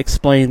Stewart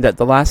explained that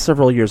the last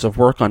several years of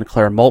work on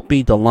Clare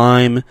Maltby,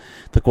 DeLime,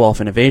 the Guelph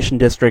Innovation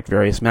District,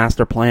 various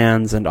master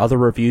plans, and other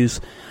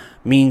reviews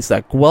means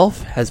that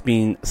Guelph has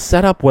been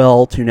set up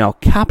well to now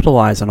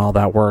capitalize on all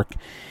that work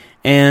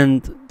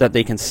and that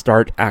they can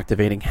start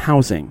activating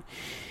housing.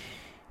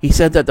 He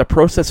said that the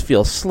process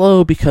feels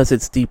slow because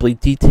it's deeply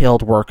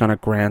detailed work on a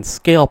grand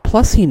scale.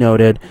 Plus, he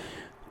noted,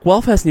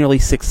 Guelph has nearly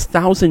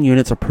 6,000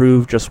 units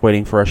approved just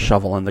waiting for a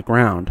shovel in the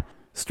ground.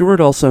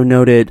 Stewart also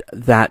noted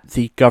that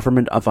the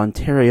Government of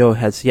Ontario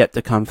has yet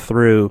to come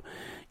through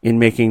in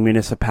making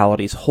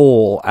municipalities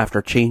whole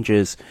after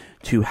changes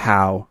to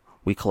how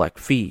we collect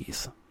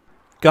fees.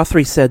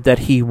 Guthrie said that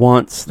he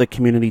wants the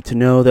community to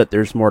know that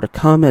there's more to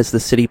come as the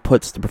city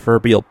puts the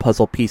proverbial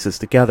puzzle pieces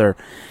together.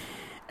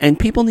 And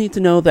people need to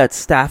know that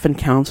staff and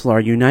council are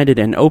united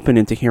and open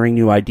into hearing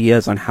new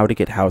ideas on how to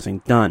get housing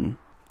done.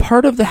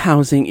 Part of the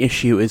housing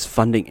issue is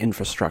funding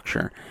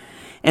infrastructure,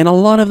 and a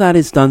lot of that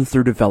is done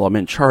through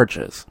development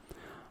charges.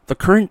 The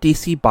current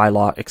DC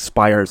bylaw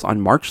expires on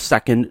March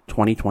 2nd,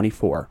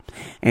 2024,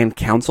 and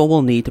council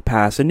will need to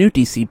pass a new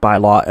DC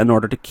bylaw in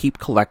order to keep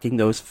collecting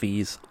those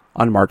fees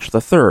on March the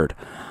 3rd.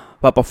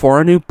 But before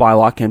a new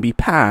bylaw can be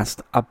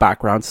passed, a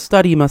background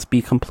study must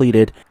be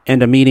completed,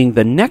 and a meeting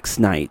the next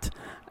night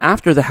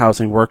after the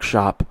housing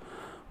workshop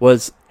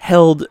was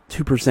held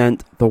to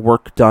present the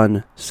work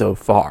done so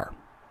far.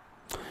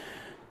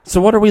 So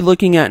what are we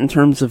looking at in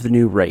terms of the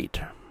new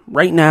rate?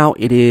 Right now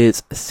it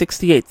is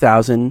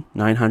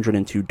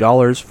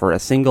 $68,902 for a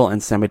single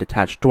and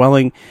semi-detached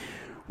dwelling,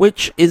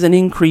 which is an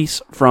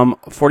increase from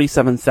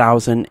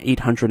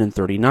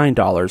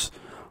 $47,839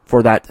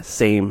 for that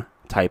same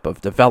type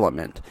of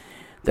development.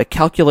 The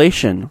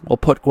calculation will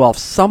put Guelph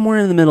somewhere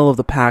in the middle of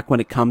the pack when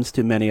it comes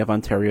to many of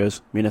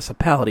Ontario's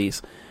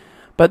municipalities,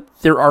 but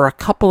there are a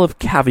couple of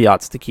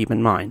caveats to keep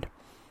in mind.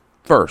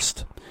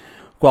 First,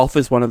 Guelph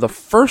is one of the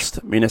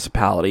first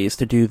municipalities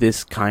to do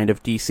this kind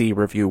of DC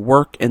review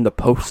work in the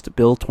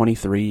post-Bill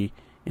 23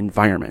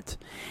 environment,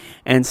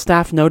 and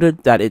staff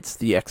noted that it's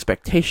the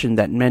expectation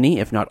that many,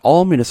 if not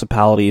all,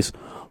 municipalities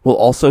will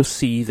also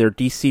see their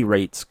DC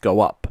rates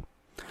go up.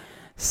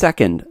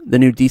 Second, the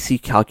new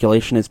DC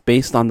calculation is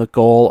based on the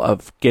goal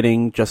of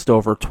getting just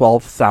over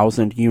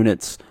 12,000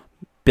 units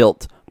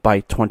built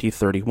by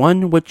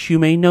 2031, which you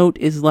may note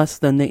is less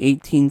than the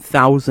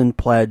 18,000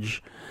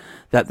 pledge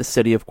that the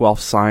city of Guelph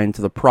signed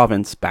to the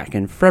province back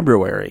in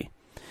February.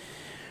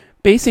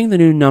 Basing the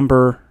new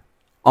number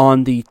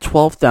on the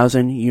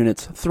 12,000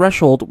 units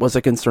threshold was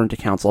a concern to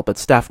council, but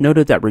staff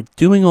noted that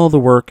redoing all the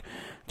work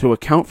to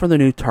account for the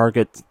new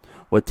target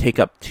would take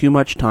up too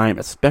much time,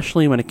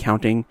 especially when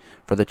accounting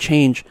for the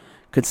change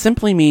could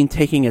simply mean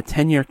taking a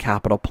 10-year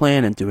capital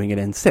plan and doing it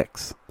in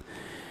 6.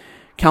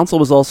 Council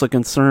was also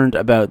concerned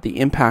about the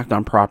impact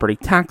on property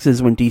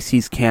taxes when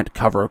DCs can't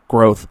cover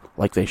growth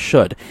like they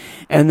should.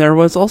 And there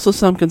was also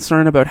some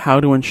concern about how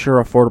to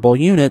ensure affordable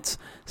units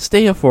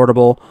stay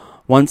affordable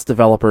once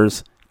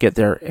developers get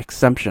their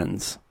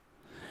exemptions.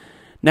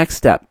 Next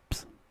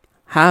steps.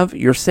 Have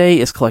Your Say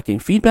is collecting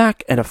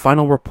feedback, and a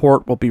final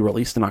report will be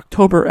released in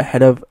October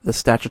ahead of the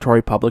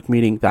statutory public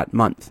meeting that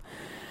month.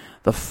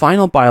 The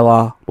final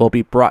bylaw will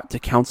be brought to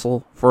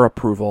council for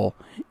approval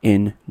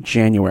in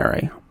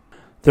January.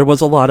 There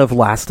was a lot of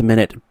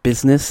last-minute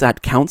business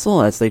at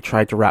council as they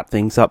tried to wrap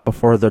things up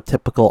before the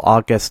typical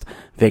August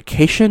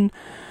vacation.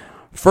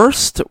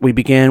 First, we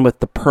began with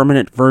the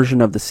permanent version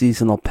of the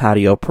seasonal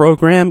patio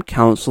program.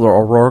 Councillor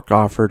O'Rourke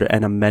offered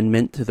an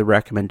amendment to the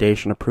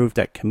recommendation approved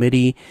at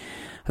committee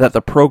that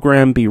the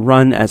program be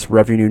run as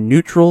revenue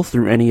neutral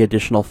through any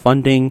additional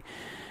funding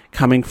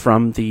coming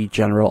from the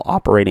general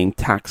operating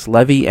tax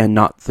levy and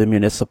not the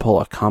municipal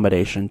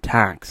accommodation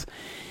tax.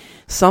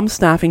 Some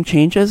staffing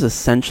changes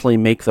essentially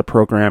make the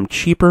program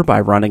cheaper by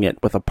running it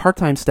with a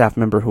part-time staff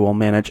member who will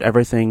manage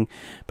everything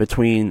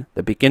between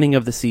the beginning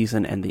of the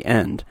season and the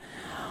end.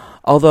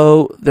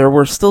 Although there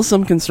were still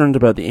some concerns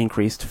about the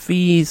increased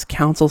fees,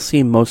 council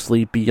seemed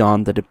mostly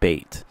beyond the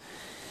debate.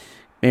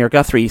 Mayor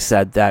Guthrie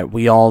said that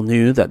we all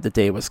knew that the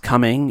day was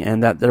coming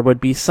and that there would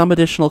be some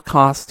additional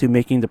costs to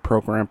making the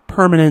program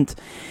permanent,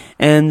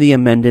 and the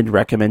amended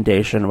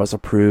recommendation was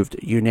approved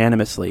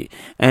unanimously,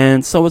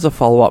 and so was a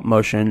follow-up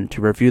motion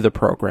to review the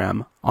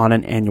program on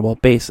an annual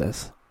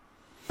basis.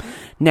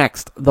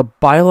 Next, the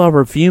bylaw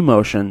review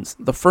motions.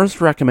 The first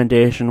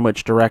recommendation,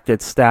 which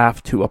directed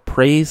staff to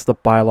appraise the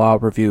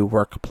bylaw review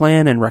work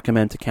plan and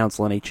recommend to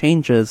council any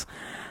changes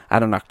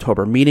at an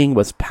October meeting,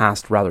 was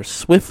passed rather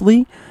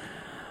swiftly.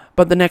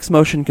 But the next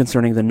motion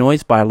concerning the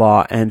noise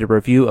bylaw and a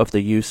review of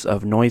the use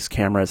of noise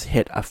cameras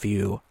hit a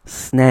few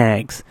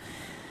snags.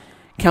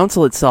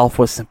 Council itself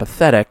was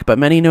sympathetic, but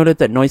many noted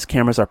that noise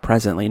cameras are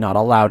presently not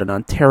allowed in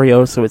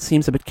Ontario, so it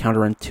seems a bit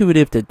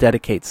counterintuitive to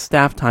dedicate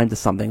staff time to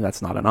something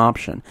that's not an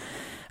option.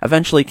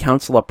 Eventually,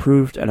 council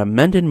approved an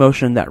amended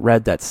motion that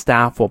read that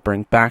staff will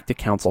bring back to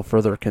council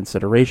further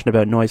consideration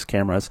about noise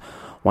cameras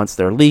once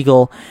they're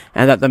legal,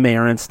 and that the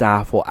mayor and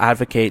staff will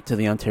advocate to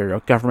the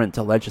Ontario government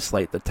to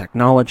legislate the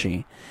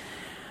technology.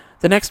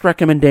 The next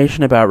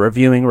recommendation about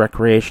reviewing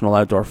recreational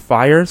outdoor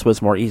fires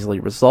was more easily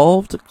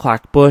resolved.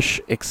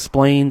 Clackbush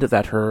explained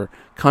that her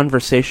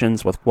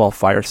conversations with Guelph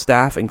Fire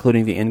staff,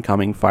 including the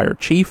incoming fire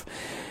chief,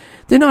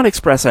 did not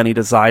express any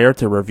desire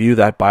to review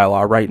that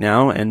bylaw right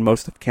now, and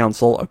most of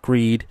council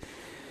agreed,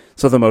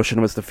 so the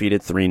motion was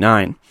defeated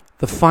 3-9.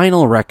 The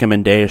final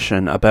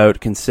recommendation about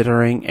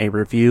considering a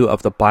review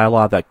of the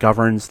bylaw that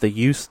governs the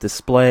use,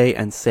 display,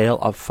 and sale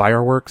of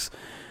fireworks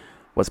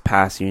was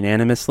passed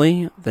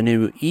unanimously. The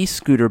new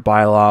e-scooter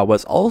bylaw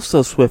was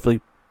also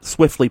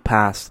swiftly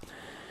passed,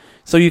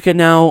 so you can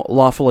now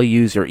lawfully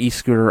use your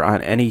e-scooter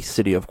on any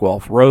City of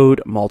Guelph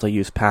road,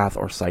 multi-use path,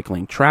 or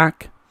cycling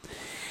track.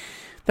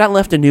 That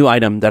left a new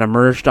item that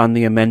emerged on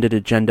the amended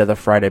agenda the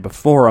Friday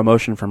before, a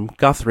motion from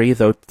Guthrie,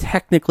 though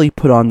technically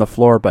put on the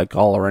floor by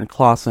Gawler and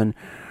Clausen,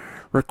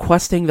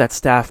 requesting that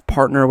staff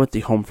partner with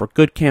the Home for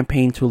Good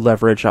campaign to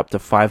leverage up to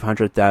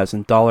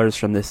 $500,000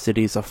 from the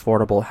city's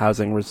Affordable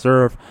Housing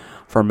Reserve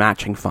for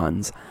matching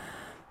funds.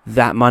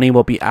 That money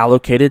will be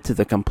allocated to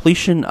the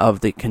completion of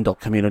the Kindle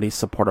Community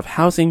Supportive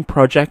Housing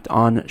project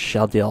on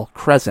Shelldale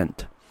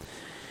Crescent.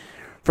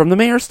 From the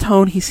mayor's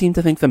tone, he seemed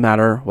to think the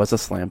matter was a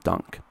slam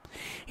dunk.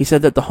 He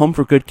said that the Home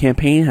for Good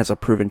campaign has a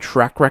proven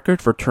track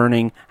record for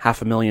turning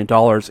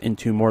 $500,000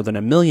 into more than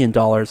 $1 million,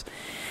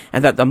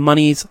 and that the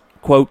money's,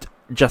 quote,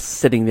 just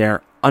sitting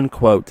there,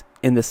 unquote,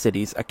 in the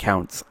city's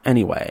accounts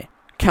anyway.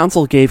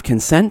 Council gave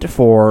consent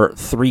for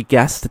 3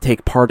 guests to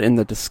take part in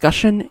the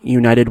discussion: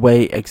 United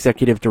Way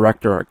Executive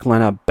Director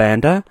Glenna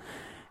Banda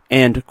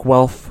and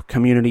Guelph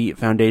Community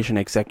Foundation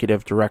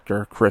Executive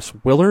Director Chris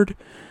Willard,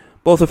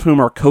 both of whom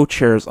are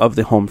co-chairs of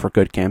the Home for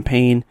Good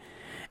campaign,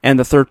 and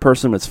the third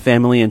person was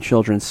Family and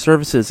Children's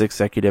Services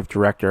Executive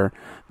Director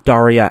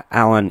Daria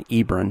Allen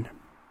Ebron.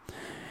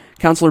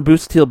 Councillor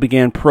Busuttil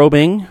began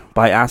probing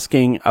by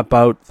asking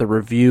about the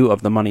review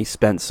of the money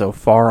spent so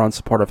far on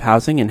supportive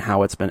housing and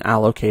how it's been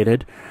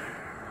allocated.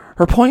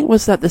 Her point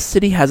was that the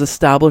city has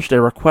established a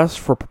request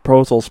for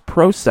proposals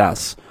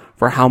process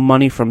for how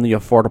money from the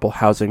Affordable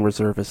Housing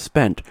Reserve is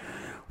spent,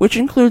 which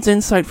includes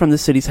insight from the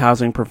city's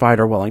housing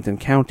provider, Wellington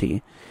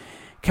County.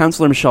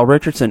 Councillor Michelle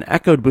Richardson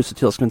echoed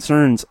Busuttil's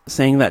concerns,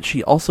 saying that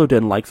she also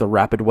didn't like the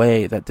rapid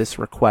way that this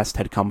request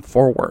had come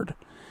forward.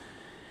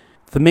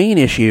 The main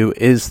issue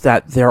is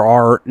that there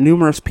are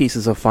numerous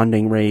pieces of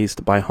funding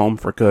raised by Home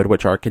for Good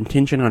which are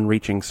contingent on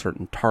reaching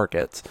certain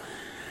targets.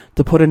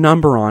 To put a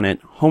number on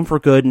it, Home for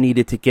Good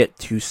needed to get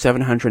to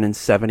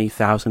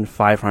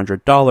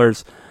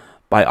 $770,500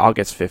 by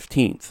August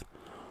 15th.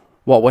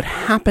 What would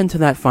happen to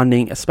that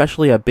funding,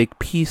 especially a big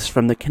piece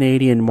from the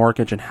Canadian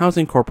Mortgage and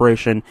Housing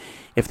Corporation,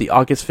 if the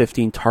August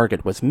 15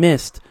 target was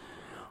missed,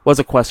 was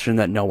a question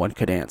that no one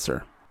could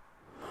answer.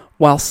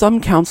 While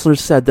some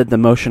councillors said that the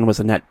motion was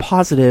a net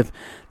positive,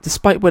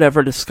 despite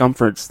whatever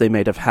discomforts they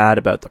may have had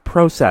about the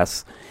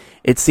process,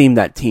 it seemed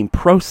that Team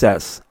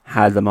Process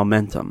had the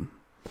momentum.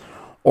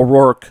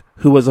 O'Rourke,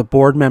 who was a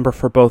board member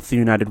for both the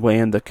United Way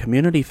and the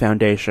Community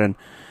Foundation,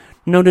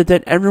 noted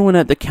that everyone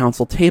at the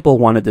council table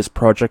wanted this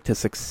project to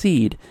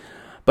succeed,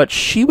 but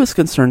she was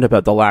concerned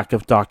about the lack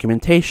of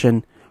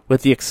documentation,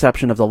 with the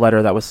exception of the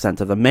letter that was sent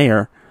to the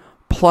mayor,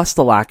 plus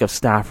the lack of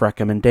staff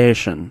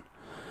recommendation.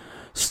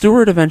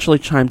 Stewart eventually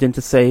chimed in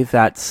to say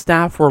that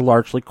staff were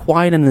largely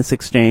quiet in this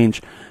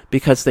exchange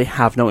because they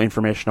have no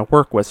information to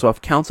work with, so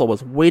if council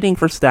was waiting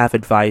for staff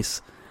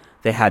advice,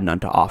 they had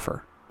none to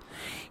offer.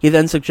 He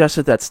then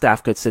suggested that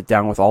staff could sit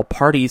down with all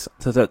parties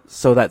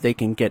so that they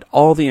can get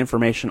all the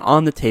information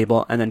on the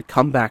table and then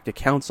come back to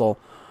council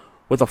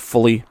with a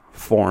fully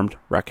formed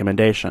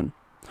recommendation.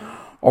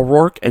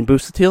 O'Rourke and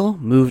Busuttil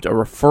moved a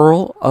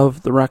referral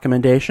of the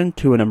recommendation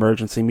to an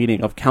emergency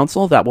meeting of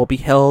council that will be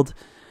held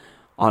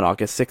on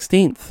August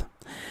 16th.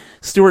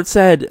 Stewart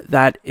said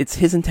that it's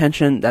his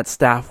intention that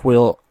staff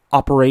will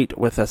operate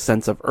with a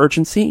sense of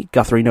urgency.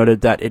 Guthrie noted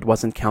that it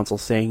wasn't council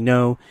saying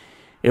no,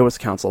 it was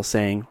council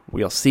saying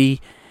we'll see,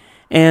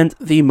 and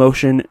the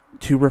motion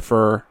to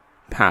refer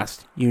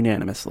passed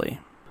unanimously.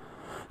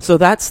 So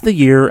that's the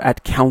year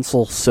at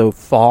council so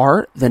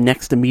far. The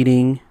next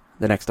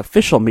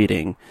official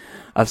meeting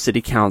of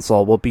City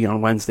Council will be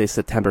on Wednesday,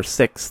 September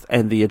 6th,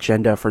 and the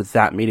agenda for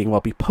that meeting will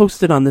be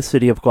posted on the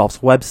City of Guelph's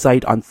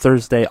website on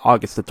Thursday,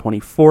 August the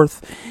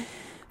 24th.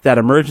 That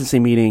emergency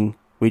meeting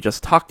we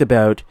just talked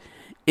about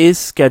is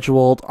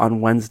scheduled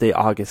on Wednesday,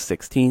 August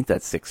 16th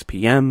at 6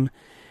 p.m.,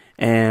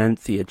 and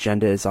the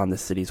agenda is on the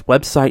city's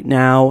website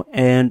now,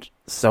 and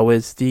so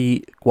is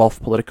the Guelph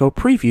Politico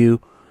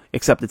preview,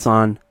 except it's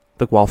on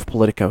the Guelph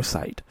Politico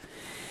site.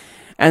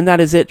 And that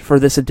is it for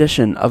this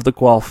edition of the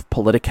Guelph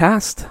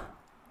Politicast.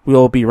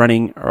 We'll be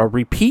running a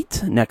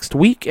repeat next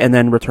week and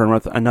then return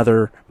with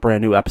another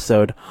brand new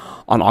episode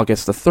on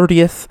August the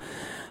 30th.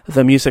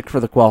 The music for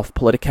the Guelph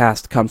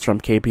Politicast comes from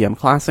KBM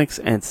Classics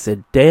and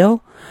Sid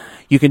Dale.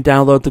 You can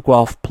download the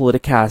Guelph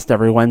Politicast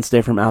every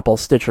Wednesday from Apple,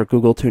 Stitcher,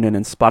 Google, TuneIn,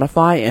 and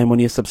Spotify. And when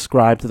you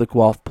subscribe to the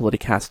Guelph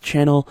Politicast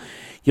channel,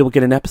 you'll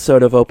get an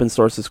episode of Open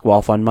Sources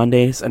Guelph on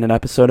Mondays and an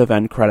episode of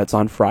End Credits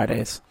on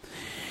Fridays.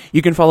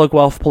 You can follow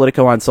Guelph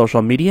Politico on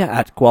social media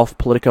at Guelph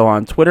Politico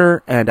on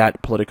Twitter and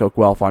at Politico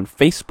Guelph on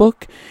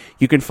Facebook.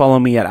 You can follow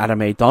me at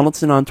Adam A.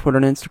 Donaldson on Twitter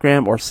and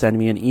Instagram, or send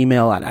me an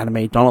email at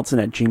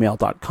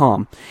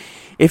adamadonaldson@gmail.com.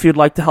 If you'd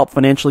like to help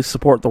financially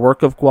support the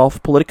work of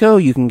Guelph Politico,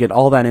 you can get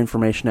all that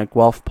information at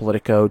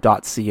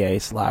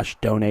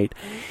guelphpolitico.ca/donate.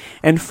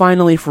 And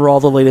finally, for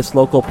all the latest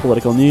local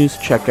political news,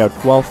 check out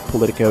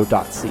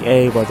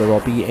guelphpolitico.ca, where there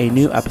will be a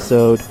new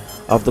episode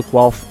of the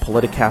Guelph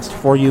Politicast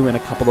for you in a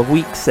couple of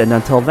weeks. And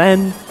until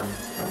then,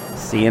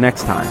 see you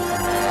next time.